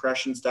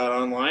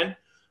badimpressions.online.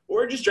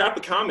 Or just drop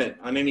a comment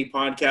on any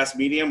podcast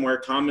medium where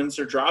comments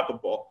are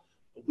droppable.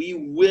 We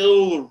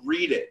will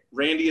read it.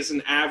 Randy is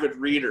an avid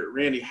reader.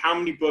 Randy, how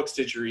many books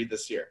did you read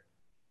this year?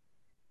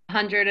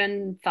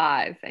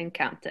 105 and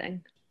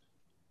counting.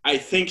 I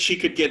think she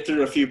could get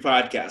through a few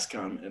podcast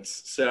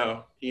comments.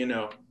 So, you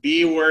know,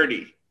 be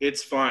wordy.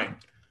 It's fine.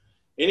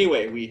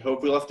 Anyway, we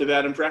hope we left a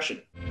bad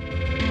impression.